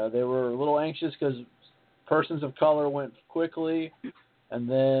they were a little anxious because persons of color went quickly, and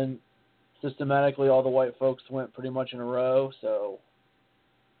then systematically all the white folks went pretty much in a row. So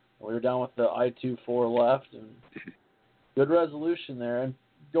we were down with the I-24 left, and good resolution there. And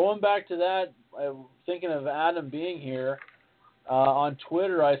going back to that, thinking of Adam being here, on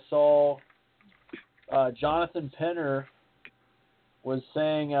Twitter I saw Jonathan Penner was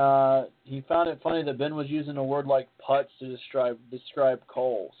saying he found it funny that Ben was using a word like putz to describe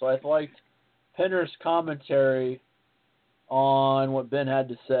Cole. So I liked Penner's commentary on what Ben had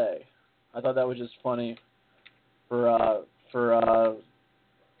to say. I thought that was just funny for Penner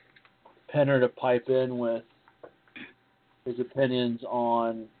to pipe in with his opinions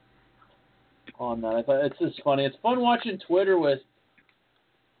on that. I thought it's just funny. It's fun watching Twitter with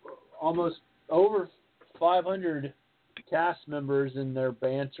almost over 500 cast members and they're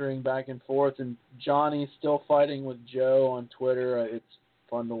bantering back and forth, and Johnny's still fighting with Joe on Twitter. It's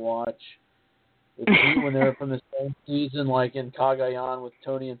fun to watch. It's neat when they're from the same season, like in Cagayan with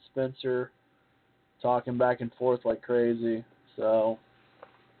Tony and Spencer, talking back and forth like crazy. So,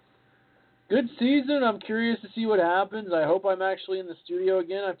 good season. I'm curious to see what happens. I hope I'm actually in the studio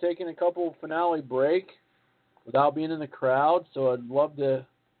again. I've taken a couple finale break without being in the crowd, so I'd love to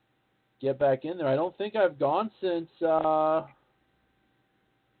get back in there. I don't think I've gone since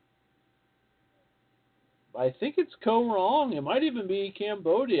I think it's Ko-Rong. It might even be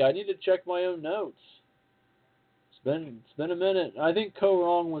Cambodia. I need to check my own notes. It's been a minute. I think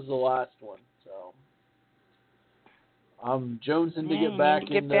Ko-Rong was the last one. So I'm jonesing to get back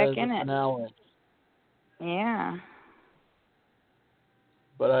in the finale. Yeah.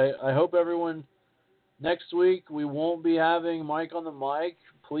 But I hope everyone next week we won't be having Mike on the mic.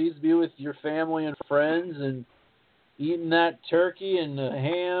 Please be with your family and friends, and eating that turkey and the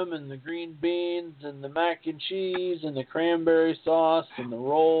ham and the green beans and the mac and cheese and the cranberry sauce and the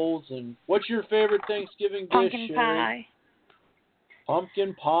rolls. And what's your favorite Thanksgiving dish, Pumpkin Sherry? pie.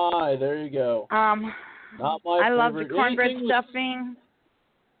 Pumpkin pie. There you go. Not my I favorite. love the cornbread Anything stuffing.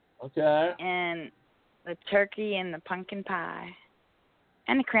 Okay. And the turkey and the pumpkin pie.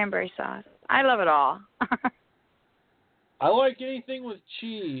 And the cranberry sauce. I love it all. I like anything with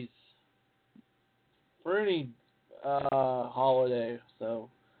cheese for any holiday. So,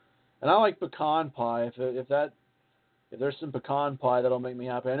 and I like pecan pie. If there's some pecan pie, that'll make me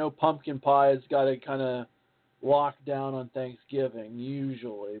happy. I know pumpkin pie has got to kind of lock down on Thanksgiving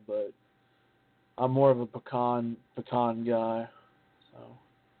usually, but I'm more of a pecan guy. So.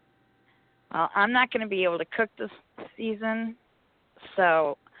 Well, I'm not going to be able to cook this season,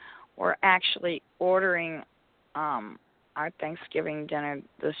 so we're actually ordering our Thanksgiving dinner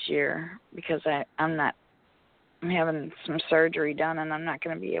this year because I'm having some surgery done and I'm not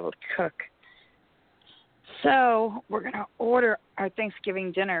going to be able to cook. So we're going to order our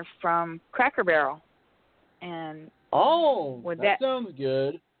Thanksgiving dinner from Cracker Barrel. And that sounds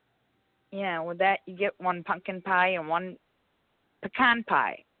good. Yeah, with that you get one pumpkin pie and one pecan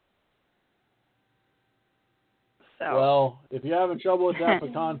pie. So. Well, if you're having trouble with that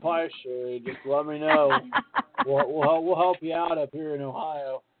pecan pie, Sherry, just let me know. We'll help you out up here in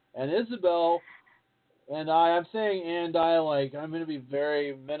Ohio. And Isabel and I'm going to be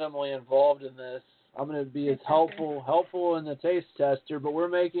very minimally involved in this. I'm going to be as helpful in the taste tester, but we're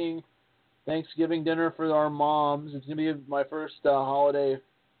making Thanksgiving dinner for our moms. It's going to be my first holiday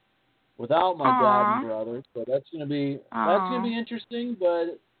without my dad and brother, so that's going to be interesting.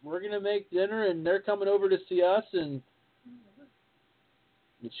 But we're going to make dinner, and they're coming over to see us, and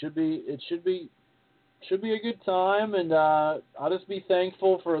it should be a good time. And I'll just be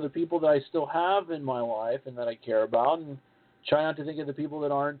thankful for the people that I still have in my life and that I care about, and try not to think of the people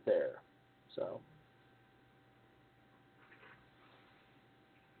that aren't there. So.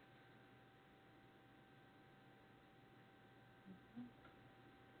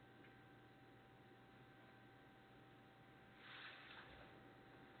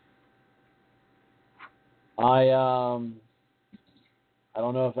 I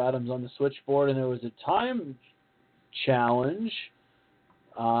don't know if Adam's on the switchboard, and there was a time challenge.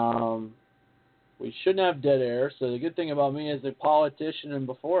 We shouldn't have dead air, so the good thing about me as a politician and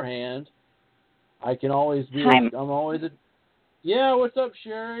beforehand, I can always be. Yeah, what's up,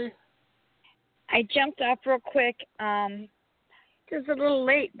 Sherry? I jumped off real quick. It's a little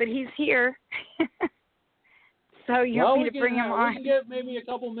late, but he's here. So you want me to bring him on? We can get maybe a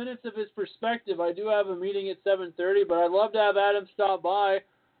couple minutes of his perspective. I do have a meeting at 7:30, but I'd love to have Adam stop by,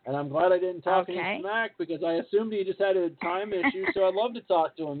 and I'm glad I didn't talk any smack because I assumed he just had a time issue, so I'd love to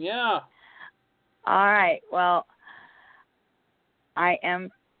talk to him, yeah. All right. Well, I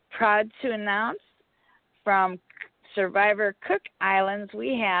am proud to announce from Survivor Cook Islands,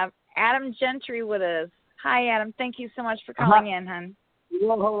 we have Adam Gentry with us. Hi, Adam. Thank you so much for calling in, hon.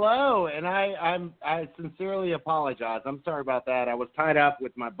 Well, hello, and I sincerely apologize. I'm sorry about that. I was tied up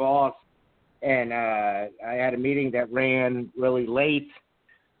with my boss, and I had a meeting that ran really late,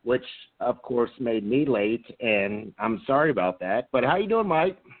 which, of course, made me late, and I'm sorry about that. But how you doing,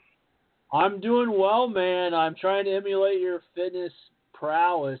 Mike? I'm doing well, man. I'm trying to emulate your fitness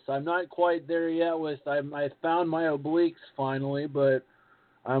prowess. I'm not quite there yet I found my obliques finally, but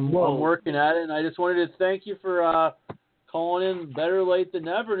I'm working at it, and I just wanted to thank you for calling in better late than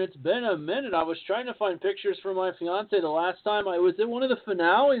never, and it's been a minute. I was trying to find pictures for my fiance the last time. I was at one of the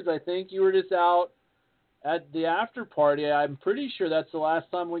finales, I think. You were just out at the after party. I'm pretty sure that's the last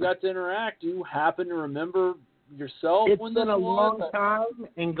time we got to interact. Do you happen to remember yourself when this was? It's been a long time,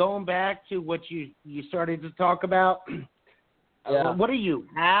 and going back to what you started to talk about, what are you,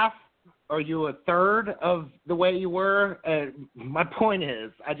 half? Are you a third of the way you were? My point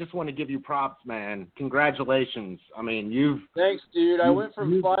is, I just want to give you props, man. Congratulations. I mean, Thanks, dude. I went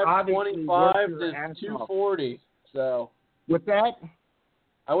from 525 to 240. So. What's that?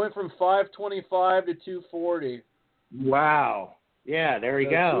 I went from 525 to 240. Wow. Yeah, there you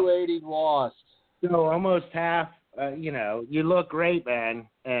go. 280 lost. So almost half. You look great, man,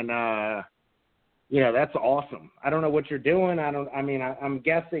 and. That's awesome. I don't know what you're doing. I'm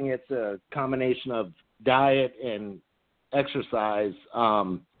guessing it's a combination of diet and exercise.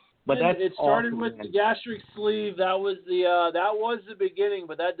 But it started awesome, with man. the gastric sleeve. That was the beginning,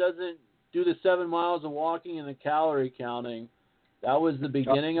 but that doesn't do the 7 miles of walking and the calorie counting. That was the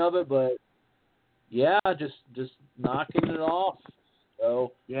beginning of it, but yeah, just knocking it off.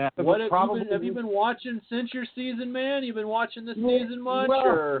 So yeah, what have you been watching since your season, man? You been watching this season much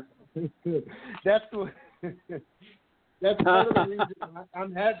or? That's what That's part of the reason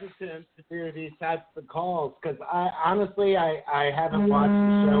I'm hesitant to do these types of calls, because I haven't watched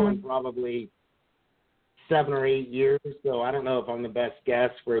the show in probably 7 or 8 years, so I don't know if I'm the best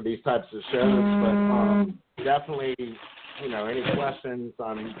guest for these types of shows, but definitely, any questions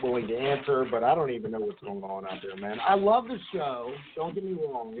I'm willing to answer, but I don't even know what's going on out there, man. I love the show. Don't get me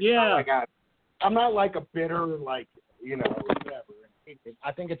wrong. It's not like I'm not like a bitter, whatever.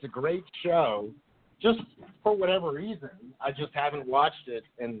 I think it's a great show. Just for whatever reason, I just haven't watched it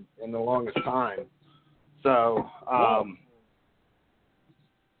in the longest time. So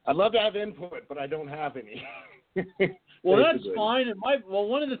I'd love to have input, but I don't have any. Well, that's fine.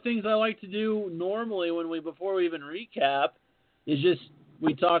 One of the things I like to do normally before we even recap is just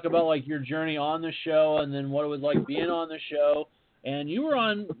we talk about like your journey on the show and then what it was like being on the show. And you were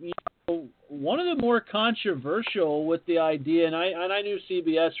on one of the more controversial with the idea, and I knew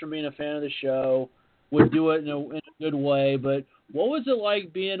CBS from being a fan of the show would do it in a good way, but what was it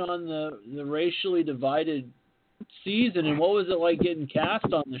like being on the racially divided season, and what was it like getting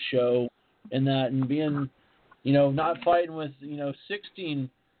cast on the show and that, and being, not fighting with, 16,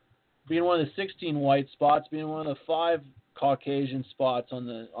 being one of the 16 white spots, being one of the 5 Caucasian spots on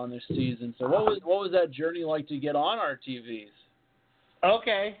this season. So what was that journey like to get on our TVs?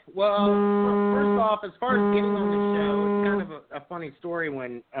 Okay, well, first off, as far as getting on the show, it's kind of a funny story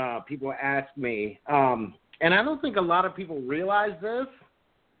when people ask me, and I don't think a lot of people realize this,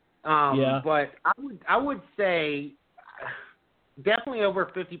 but I would say definitely over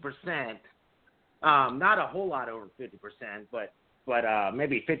 50%, not a whole lot over 50%, but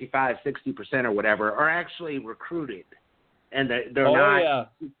maybe 55, 60% or whatever are actually recruited, and they're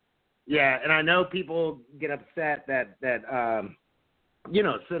not. Yeah, and I know people get upset that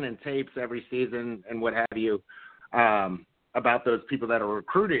sending tapes every season and what have you, about those people that are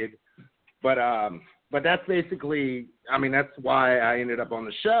recruited. But that's basically, that's why I ended up on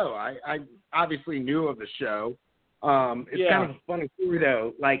the show. I obviously knew of the show. It's kind of a funny story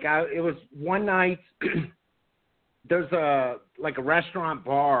though. It was one night, there's a restaurant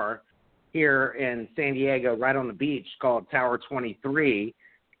bar here in San Diego right on the beach called Tower 23.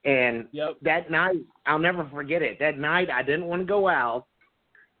 And that night, I'll never forget it. That night I didn't want to go out,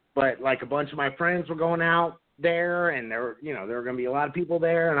 but a bunch of my friends were going out there, and there were going to be a lot of people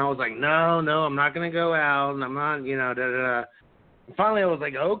there, and I was like, no, I'm not going to go out, and I'm not, da-da-da. And finally I was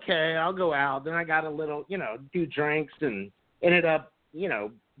like, okay, I'll go out. Then I got a little, few drinks, and ended up,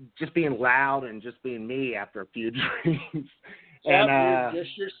 just being loud and just being me after a few drinks. And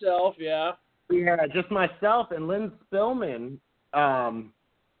just yourself, Yeah, just myself. And Lynne Spillman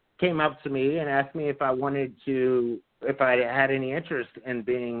came up to me and asked me if I had any interest in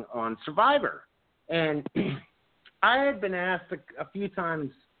being on Survivor. And I had been asked a few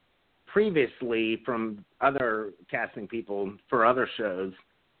times previously from other casting people for other shows,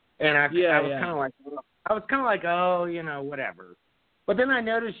 and I was kind of like, oh, whatever. But then I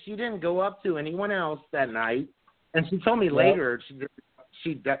noticed she didn't go up to anyone else that night, and she told me later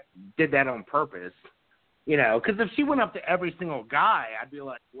she did that on purpose, because if she went up to every single guy, I'd be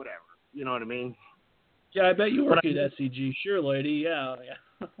like, whatever, you know what I mean? Yeah, I bet you worked at SCG, sure, lady. Yeah. Yeah.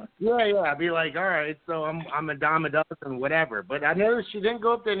 I'd be like, all right, so I'm a dime a dozen, whatever. But I noticed she didn't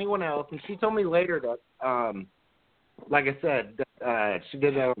go up to anyone else, and she told me later that, like I said, she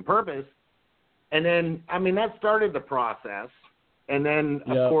did that on purpose. And then, that started the process. And then,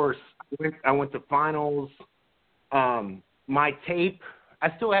 of course, I went to finals. My tape,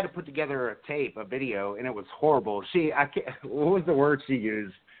 I still had to put together a video, and it was horrible. What was the word she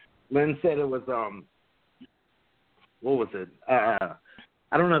used? Lynn said it was, what was it?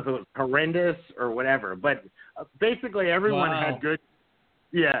 I don't know if it was horrendous or whatever, but basically everyone had good.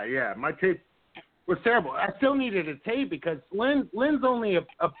 Yeah. My tape was terrible. I still needed a tape because Lynn's only a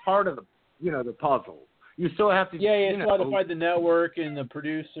part of the puzzle. You still have to. Yeah. You still have to find the network and the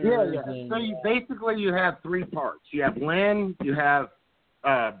producers. Yeah. And, so you have 3 parts. You have Lynn, you have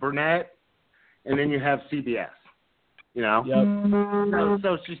Burnett, and then you have CBS.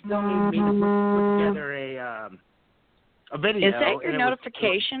 So she still needs me to put together a video. Is that your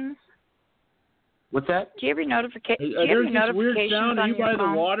notifications? What's that? Do you have your notifications? There's this weird sound. Are you by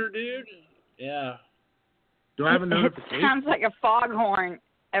the water, dude? Yeah. Do I have a notification? It sounds like a foghorn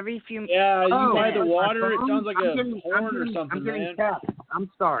every few minutes. Yeah, you by the water? It sounds like a horn or something, man.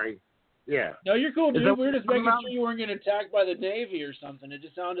 I'm sorry. Yeah. No, you're cool, dude. We're just making sure you weren't getting attacked by the Navy or something. It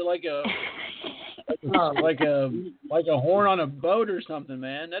just sounded like a like a horn on a boat or something,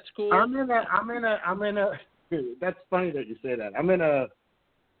 man. That's cool. I'm in a. That's funny that you say that. I'm in a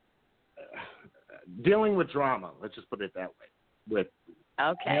dealing with drama. Let's just put it that way.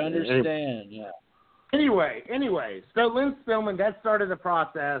 Okay. I understand. Yeah. Anyway, so Lynne Spillman, that started the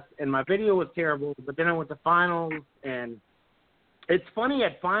process, and my video was terrible, but then I went to finals, and it's funny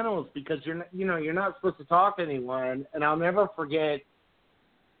at finals because you're not supposed to talk to anyone, and I'll never forget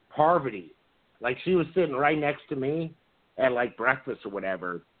Parvati. Like, she was sitting right next to me at, like, breakfast or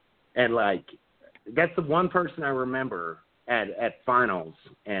whatever, and, like, that's the one person I remember at finals,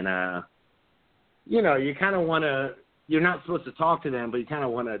 and, you kind of want to, you're not supposed to talk to them, but you kind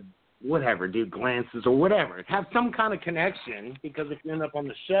of want to, whatever, do glances or whatever. Have some kind of connection, because if you end up on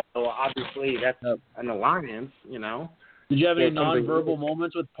the show, obviously that's an alliance, Did you have any nonverbal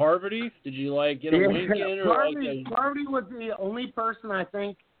moments with Parvati? Did you, like, get a wink in? Or Parvati was the only person, I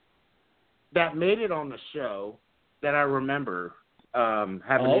think, that made it on the show that I remember having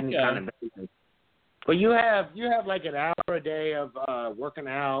any kind of business. But you have like an hour a day of working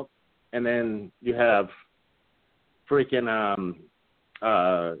out, and then you have freaking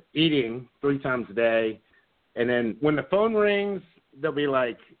eating 3 times a day, and then when the phone rings, they'll be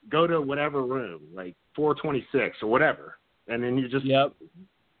like, go to whatever room, like 426 or whatever, and then you just get,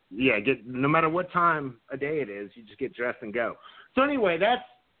 no matter what time a day it is, you just get dressed and go. So anyway, that's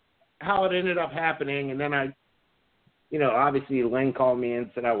how it ended up happening, and then I, obviously Lynne called me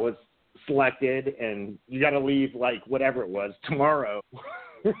and said I was selected, and you got to leave like whatever it was tomorrow.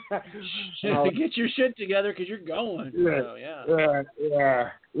 Get your shit together because you're going. Yeah,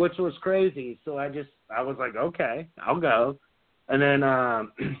 which was crazy. So I was like, okay, I'll go. And then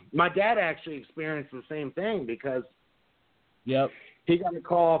my dad actually experienced the same thing because he got a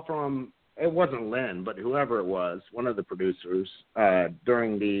call from, it wasn't Lynne, but whoever it was, one of the producers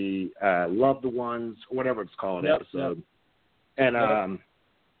during the Love the Ones, whatever it's called, episode. And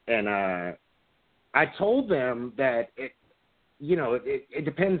I told them that it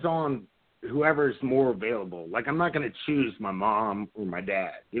depends on whoever's more available. Like, I'm not going to choose my mom or my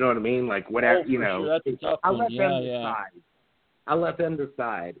dad. You know what I mean? Like, whatever, Sure. That's a tough I'll one. let them decide. I'll let them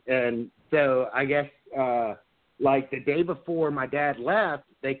decide. And so I guess, like, the day before my dad left,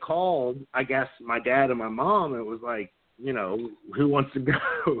 they called, I guess, my dad and my mom. And it was like, who wants to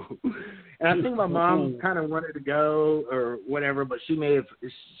go? And I think my mom kind of wanted to go or whatever, but she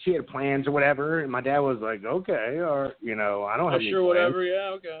had plans or whatever. And my dad was like, okay, or, I don't have any plans. Whatever, yeah,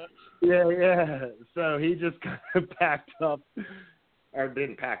 okay. Yeah. So he just kind of packed up, or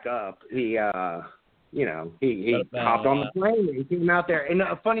didn't pack up. He, he hopped on the plane and he came out there. And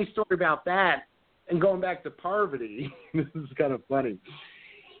a funny story about that, and going back to Parvati, this is kind of funny.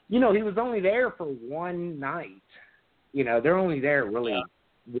 He was only there for one night. They're only there really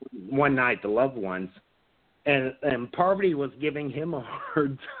one night, the loved ones. And Parvati was giving him a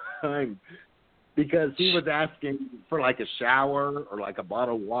hard time because he was asking for like a shower or like a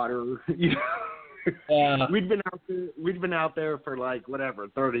bottle of water. We'd been out there for like whatever,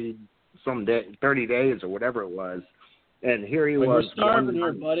 30 days or whatever it was. And here he was. We're starving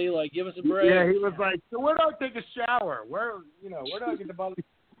here, buddy. Like, give us a break. Yeah, he was like, so where do I take a shower? Where do I get the bottle?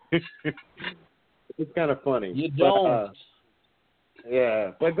 It's kind of funny. You don't.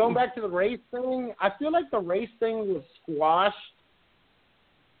 Yeah. But going back to the race thing, I feel like the race thing was squashed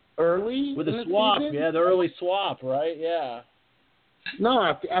early. With a swap, the early swap, right? Yeah. No,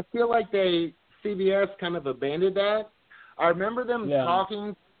 I feel like CBS kind of abandoned that. I remember them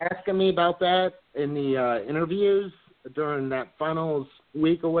asking me about that in the interviews during that finals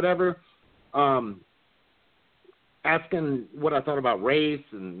week or whatever. Asking what I thought about race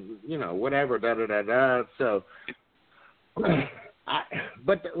and, whatever, da-da-da-da. So,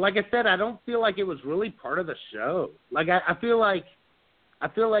 but like I said, I don't feel like it was really part of the show. Like, I feel like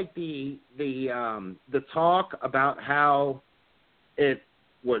the talk about how it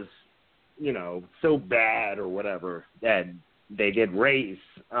was, so bad or whatever that they did race,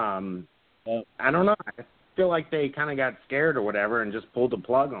 I don't know. I feel like they kind of got scared or whatever and just pulled the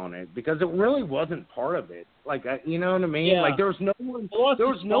plug on it because it really wasn't part of it. Like, you know what I mean? Yeah. Like, there was no one. There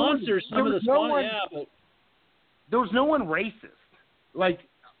was no one racist, like,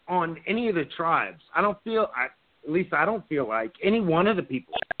 on any of the tribes. At least I don't feel like any one of the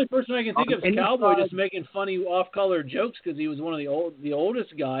people. The person I can think of is Cowboy just making funny off-color jokes because he was one of the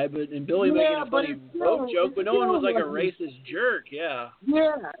oldest guy, and Billy making a funny rope joke, but no one was like a racist jerk. Yeah.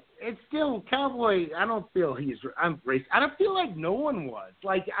 Yeah, it's still Cowboy. I don't feel I'm racist. I don't feel like no one was.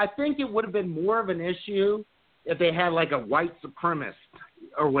 Like, I think it would have been more of an issue if they had like a white supremacist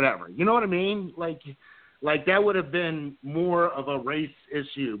or whatever. You know what I mean? Like that would have been more of a race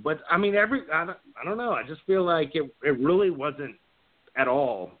issue. But I mean, I don't know. I just feel like it really wasn't at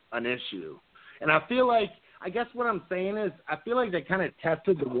all an issue. And I feel like, I guess what I'm saying is, I feel like they kind of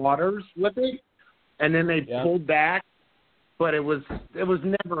tested the waters with it, and then they pulled back. But it was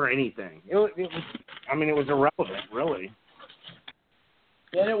never anything. It was I mean, it was irrelevant, really.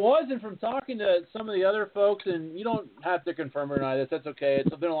 And it was, and from talking to some of the other folks, and you don't have to confirm or deny this, that's okay.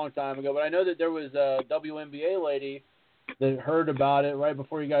 It's been a long time ago, but I know that there was a WNBA lady that heard about it right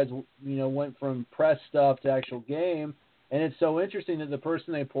before you guys, went from press stuff to actual game. And it's so interesting that the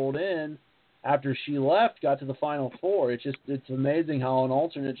person they pulled in after she left got to the Final Four. It's amazing how an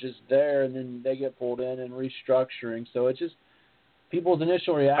alternate's just there, and then they get pulled in and restructuring. So it's just people's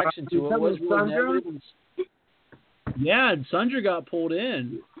initial reaction to it was really negative. Yeah, and Sundra got pulled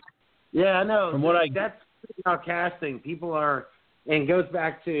in. Yeah, I know. From what that's about casting. People are, and it goes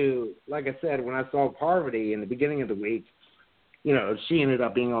back to, like I said, when I saw Parvati in the beginning of the week, she ended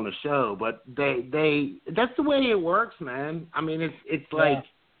up being on the show. But they that's the way it works, man. I mean, it's like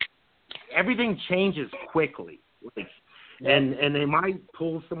everything changes quickly. And they might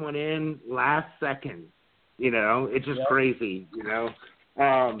pull someone in last second. It's just crazy,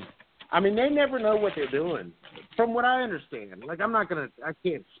 I mean, they never know what they're doing, from what I understand. Like, I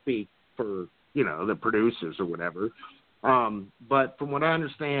can't speak for, the producers or whatever. But from what I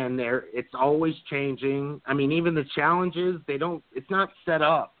understand, it's always changing. I mean, even the challenges, it's not set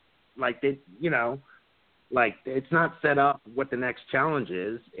up like it's not set up what the next challenge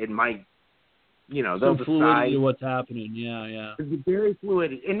is. It might, they'll decide. Fluidity to what's happening. Yeah. It's very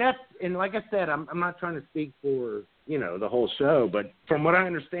fluid. And like I said, I'm not trying to speak for, the whole show, but from what I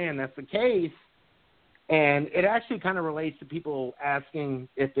understand, that's the case. And it actually kind of relates to people asking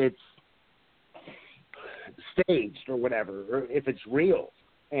if it's staged or whatever, or if it's real.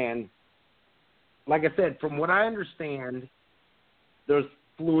 And like I said, from what I understand, there's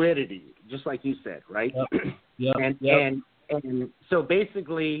fluidity, just like you said, right? Yep. And so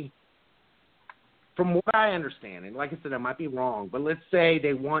basically, from what I understand, and like I said, I might be wrong, but let's say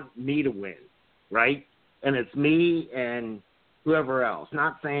they want me to win, right? And it's me and whoever else.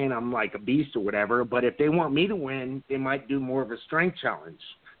 Not saying I'm like a beast or whatever, but if they want me to win, they might do more of a strength challenge.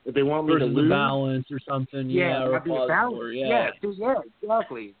 If they want me to lose, balance or something, or might be a balance.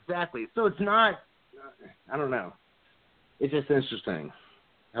 Exactly. So it's not. I don't know. It's just interesting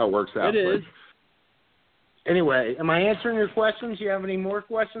how it works out. It is. Anyway, am I answering your questions? Do you have any more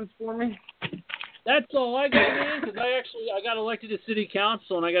questions for me? That's all I got, man, because I got elected to city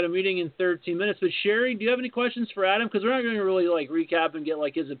council, and I got a meeting in 13 minutes. But, Sherry, do you have any questions for Adam? Because we're not going to really, recap and get,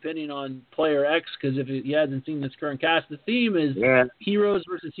 his opinion on Player X, because if he hasn't seen this current cast, the theme is heroes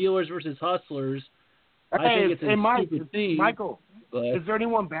versus healers versus hustlers. I think it's a stupid theme. Michael, is there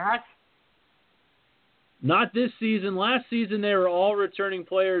anyone back? Not this season. Last season, they were all returning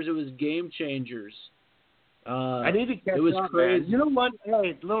players. It was game changers. I need to catch up. It was crazy. Man. You know what?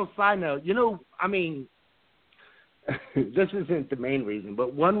 Hey, little side note. I mean, this isn't the main reason,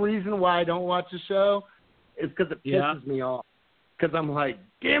 but one reason why I don't watch the show is because it pisses me off. Because I'm like,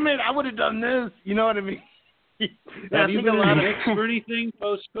 damn it, I would have done this. You know what I mean? Have you been in the mix for anything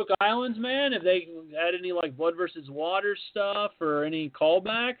post Cook Islands, man? Have they had any blood versus water stuff or any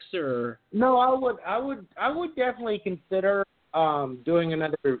callbacks or? No, I would definitely consider doing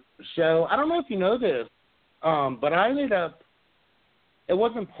another show. I don't know if you know this. But I ended up, it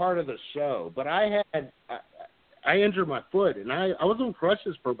wasn't part of the show, but I injured my foot, and I was on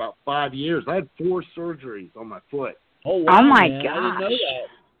crutches for about 5 years. I had 4 surgeries on my foot. Oh, wow, my man. gosh. I didn't know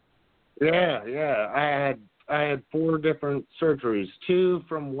that. Yeah. I had 4 different surgeries, 2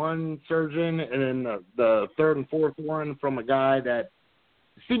 from one surgeon, and then the third and fourth one from a guy that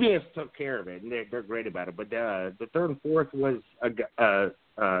CBS took care of it, and they're great about it. But the third and fourth was a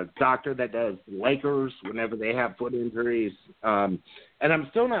doctor that does Lakers whenever they have foot injuries. And I'm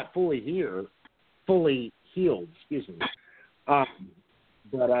still not fully healed, excuse me. I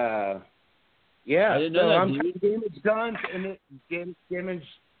didn't know that, I'm dude. damage done and damage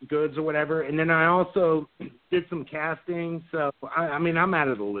goods or whatever. And then I also did some casting. So I mean, I'm out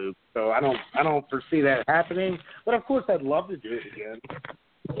of the loop. So I don't foresee that happening. But of course, I'd love to do it again.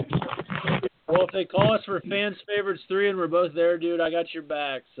 Well, if they call us for Fans Favorites 3 and we're both there, dude, I got your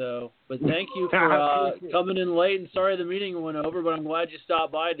back. So, but thank you for coming in late, and sorry the meeting went over, but I'm glad you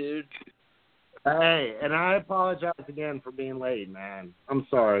stopped by, dude. Hey, and I apologize again for being late, man. I'm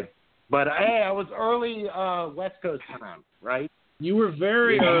sorry. But, hey, I was early West Coast time, right? You were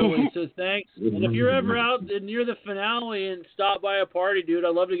very early, so thanks. And if you're ever out near the finale and stop by a party, dude,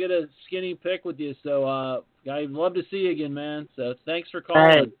 I'd love to get a skinny pic with you. So I'd love to see you again, man. So thanks for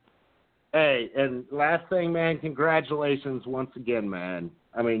calling. Hey, and last thing, man, congratulations once again, man.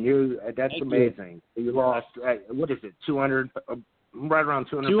 I mean, that's amazing. You lost, what is it, 200, right around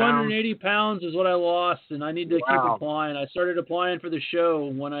 200 pounds? 280 pounds is what I lost, and I need to keep applying. I started applying for the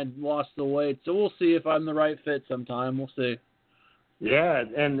show when I lost the weight, so we'll see if I'm the right fit sometime. We'll see. Yeah,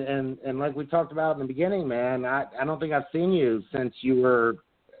 and like we talked about in the beginning, man, I don't think I've seen you since you were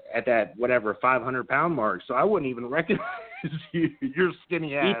at that 500-pound mark. So I wouldn't even recognize you. You're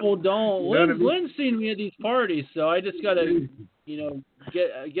skinny ass. People don't. Lynn's seen me at these parties, so I just gotta,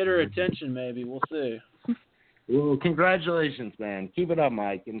 get her attention. Maybe we'll see. Well, congratulations, man. Keep it up,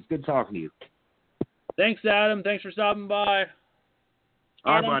 Mike, and it's good talking to you. Thanks, Adam. Thanks for stopping by.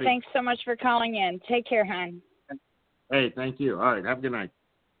 All right, Adam, buddy. thanks so much for calling in. Take care, hon. Hey, thank you. All right, have a good night.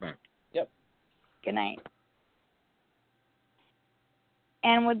 Bye. Yep. Good night.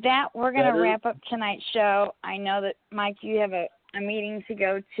 And with that, we're going to wrap up tonight's show. I know that, Mike, you have a meeting to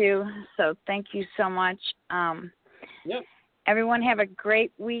go to, so thank you so much. Yep. Everyone have a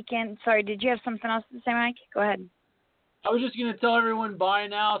great weekend. Sorry, did you have something else to say, Mike? Go ahead. I was just going to tell everyone bye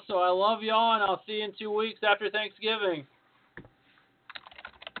now, so I love y'all, and I'll see you in 2 weeks after Thanksgiving.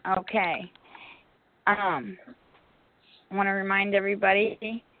 Okay. I want to remind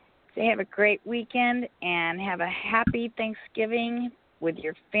everybody to have a great weekend and have a happy Thanksgiving with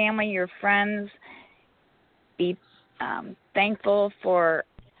your family, your friends. Be thankful for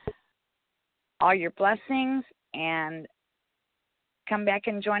all your blessings, and come back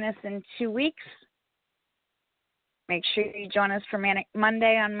and join us in 2 weeks. Make sure you join us for Manic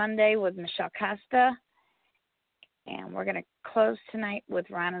Monday on Monday with Michelle Costa. And we're going to close tonight with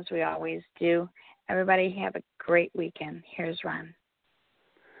Ron, as we always do. Everybody have a great weekend. Here's Ron.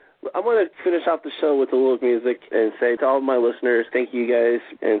 I want to finish off the show with a little music and say to all of my listeners, thank you guys,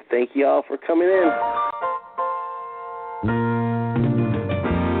 and thank you all for coming in.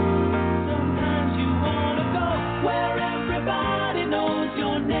 Sometimes you want to go where everybody knows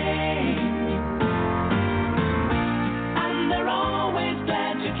your name, and they're always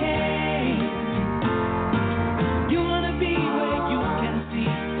glad you came. You want to be where you can see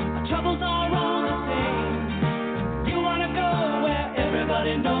our troubles are all the same. You want to go where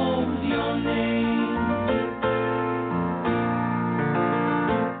everybody knows your name.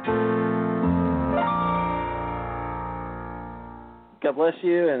 God bless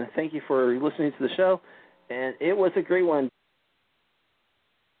you, and thank you for listening to the show. And it was a great one.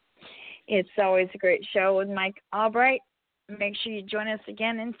 It's always a great show with Mike ALLBRIGHT. Make sure you join us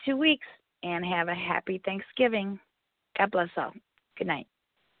again in 2 weeks, and have a happy Thanksgiving. God bless all. Good night.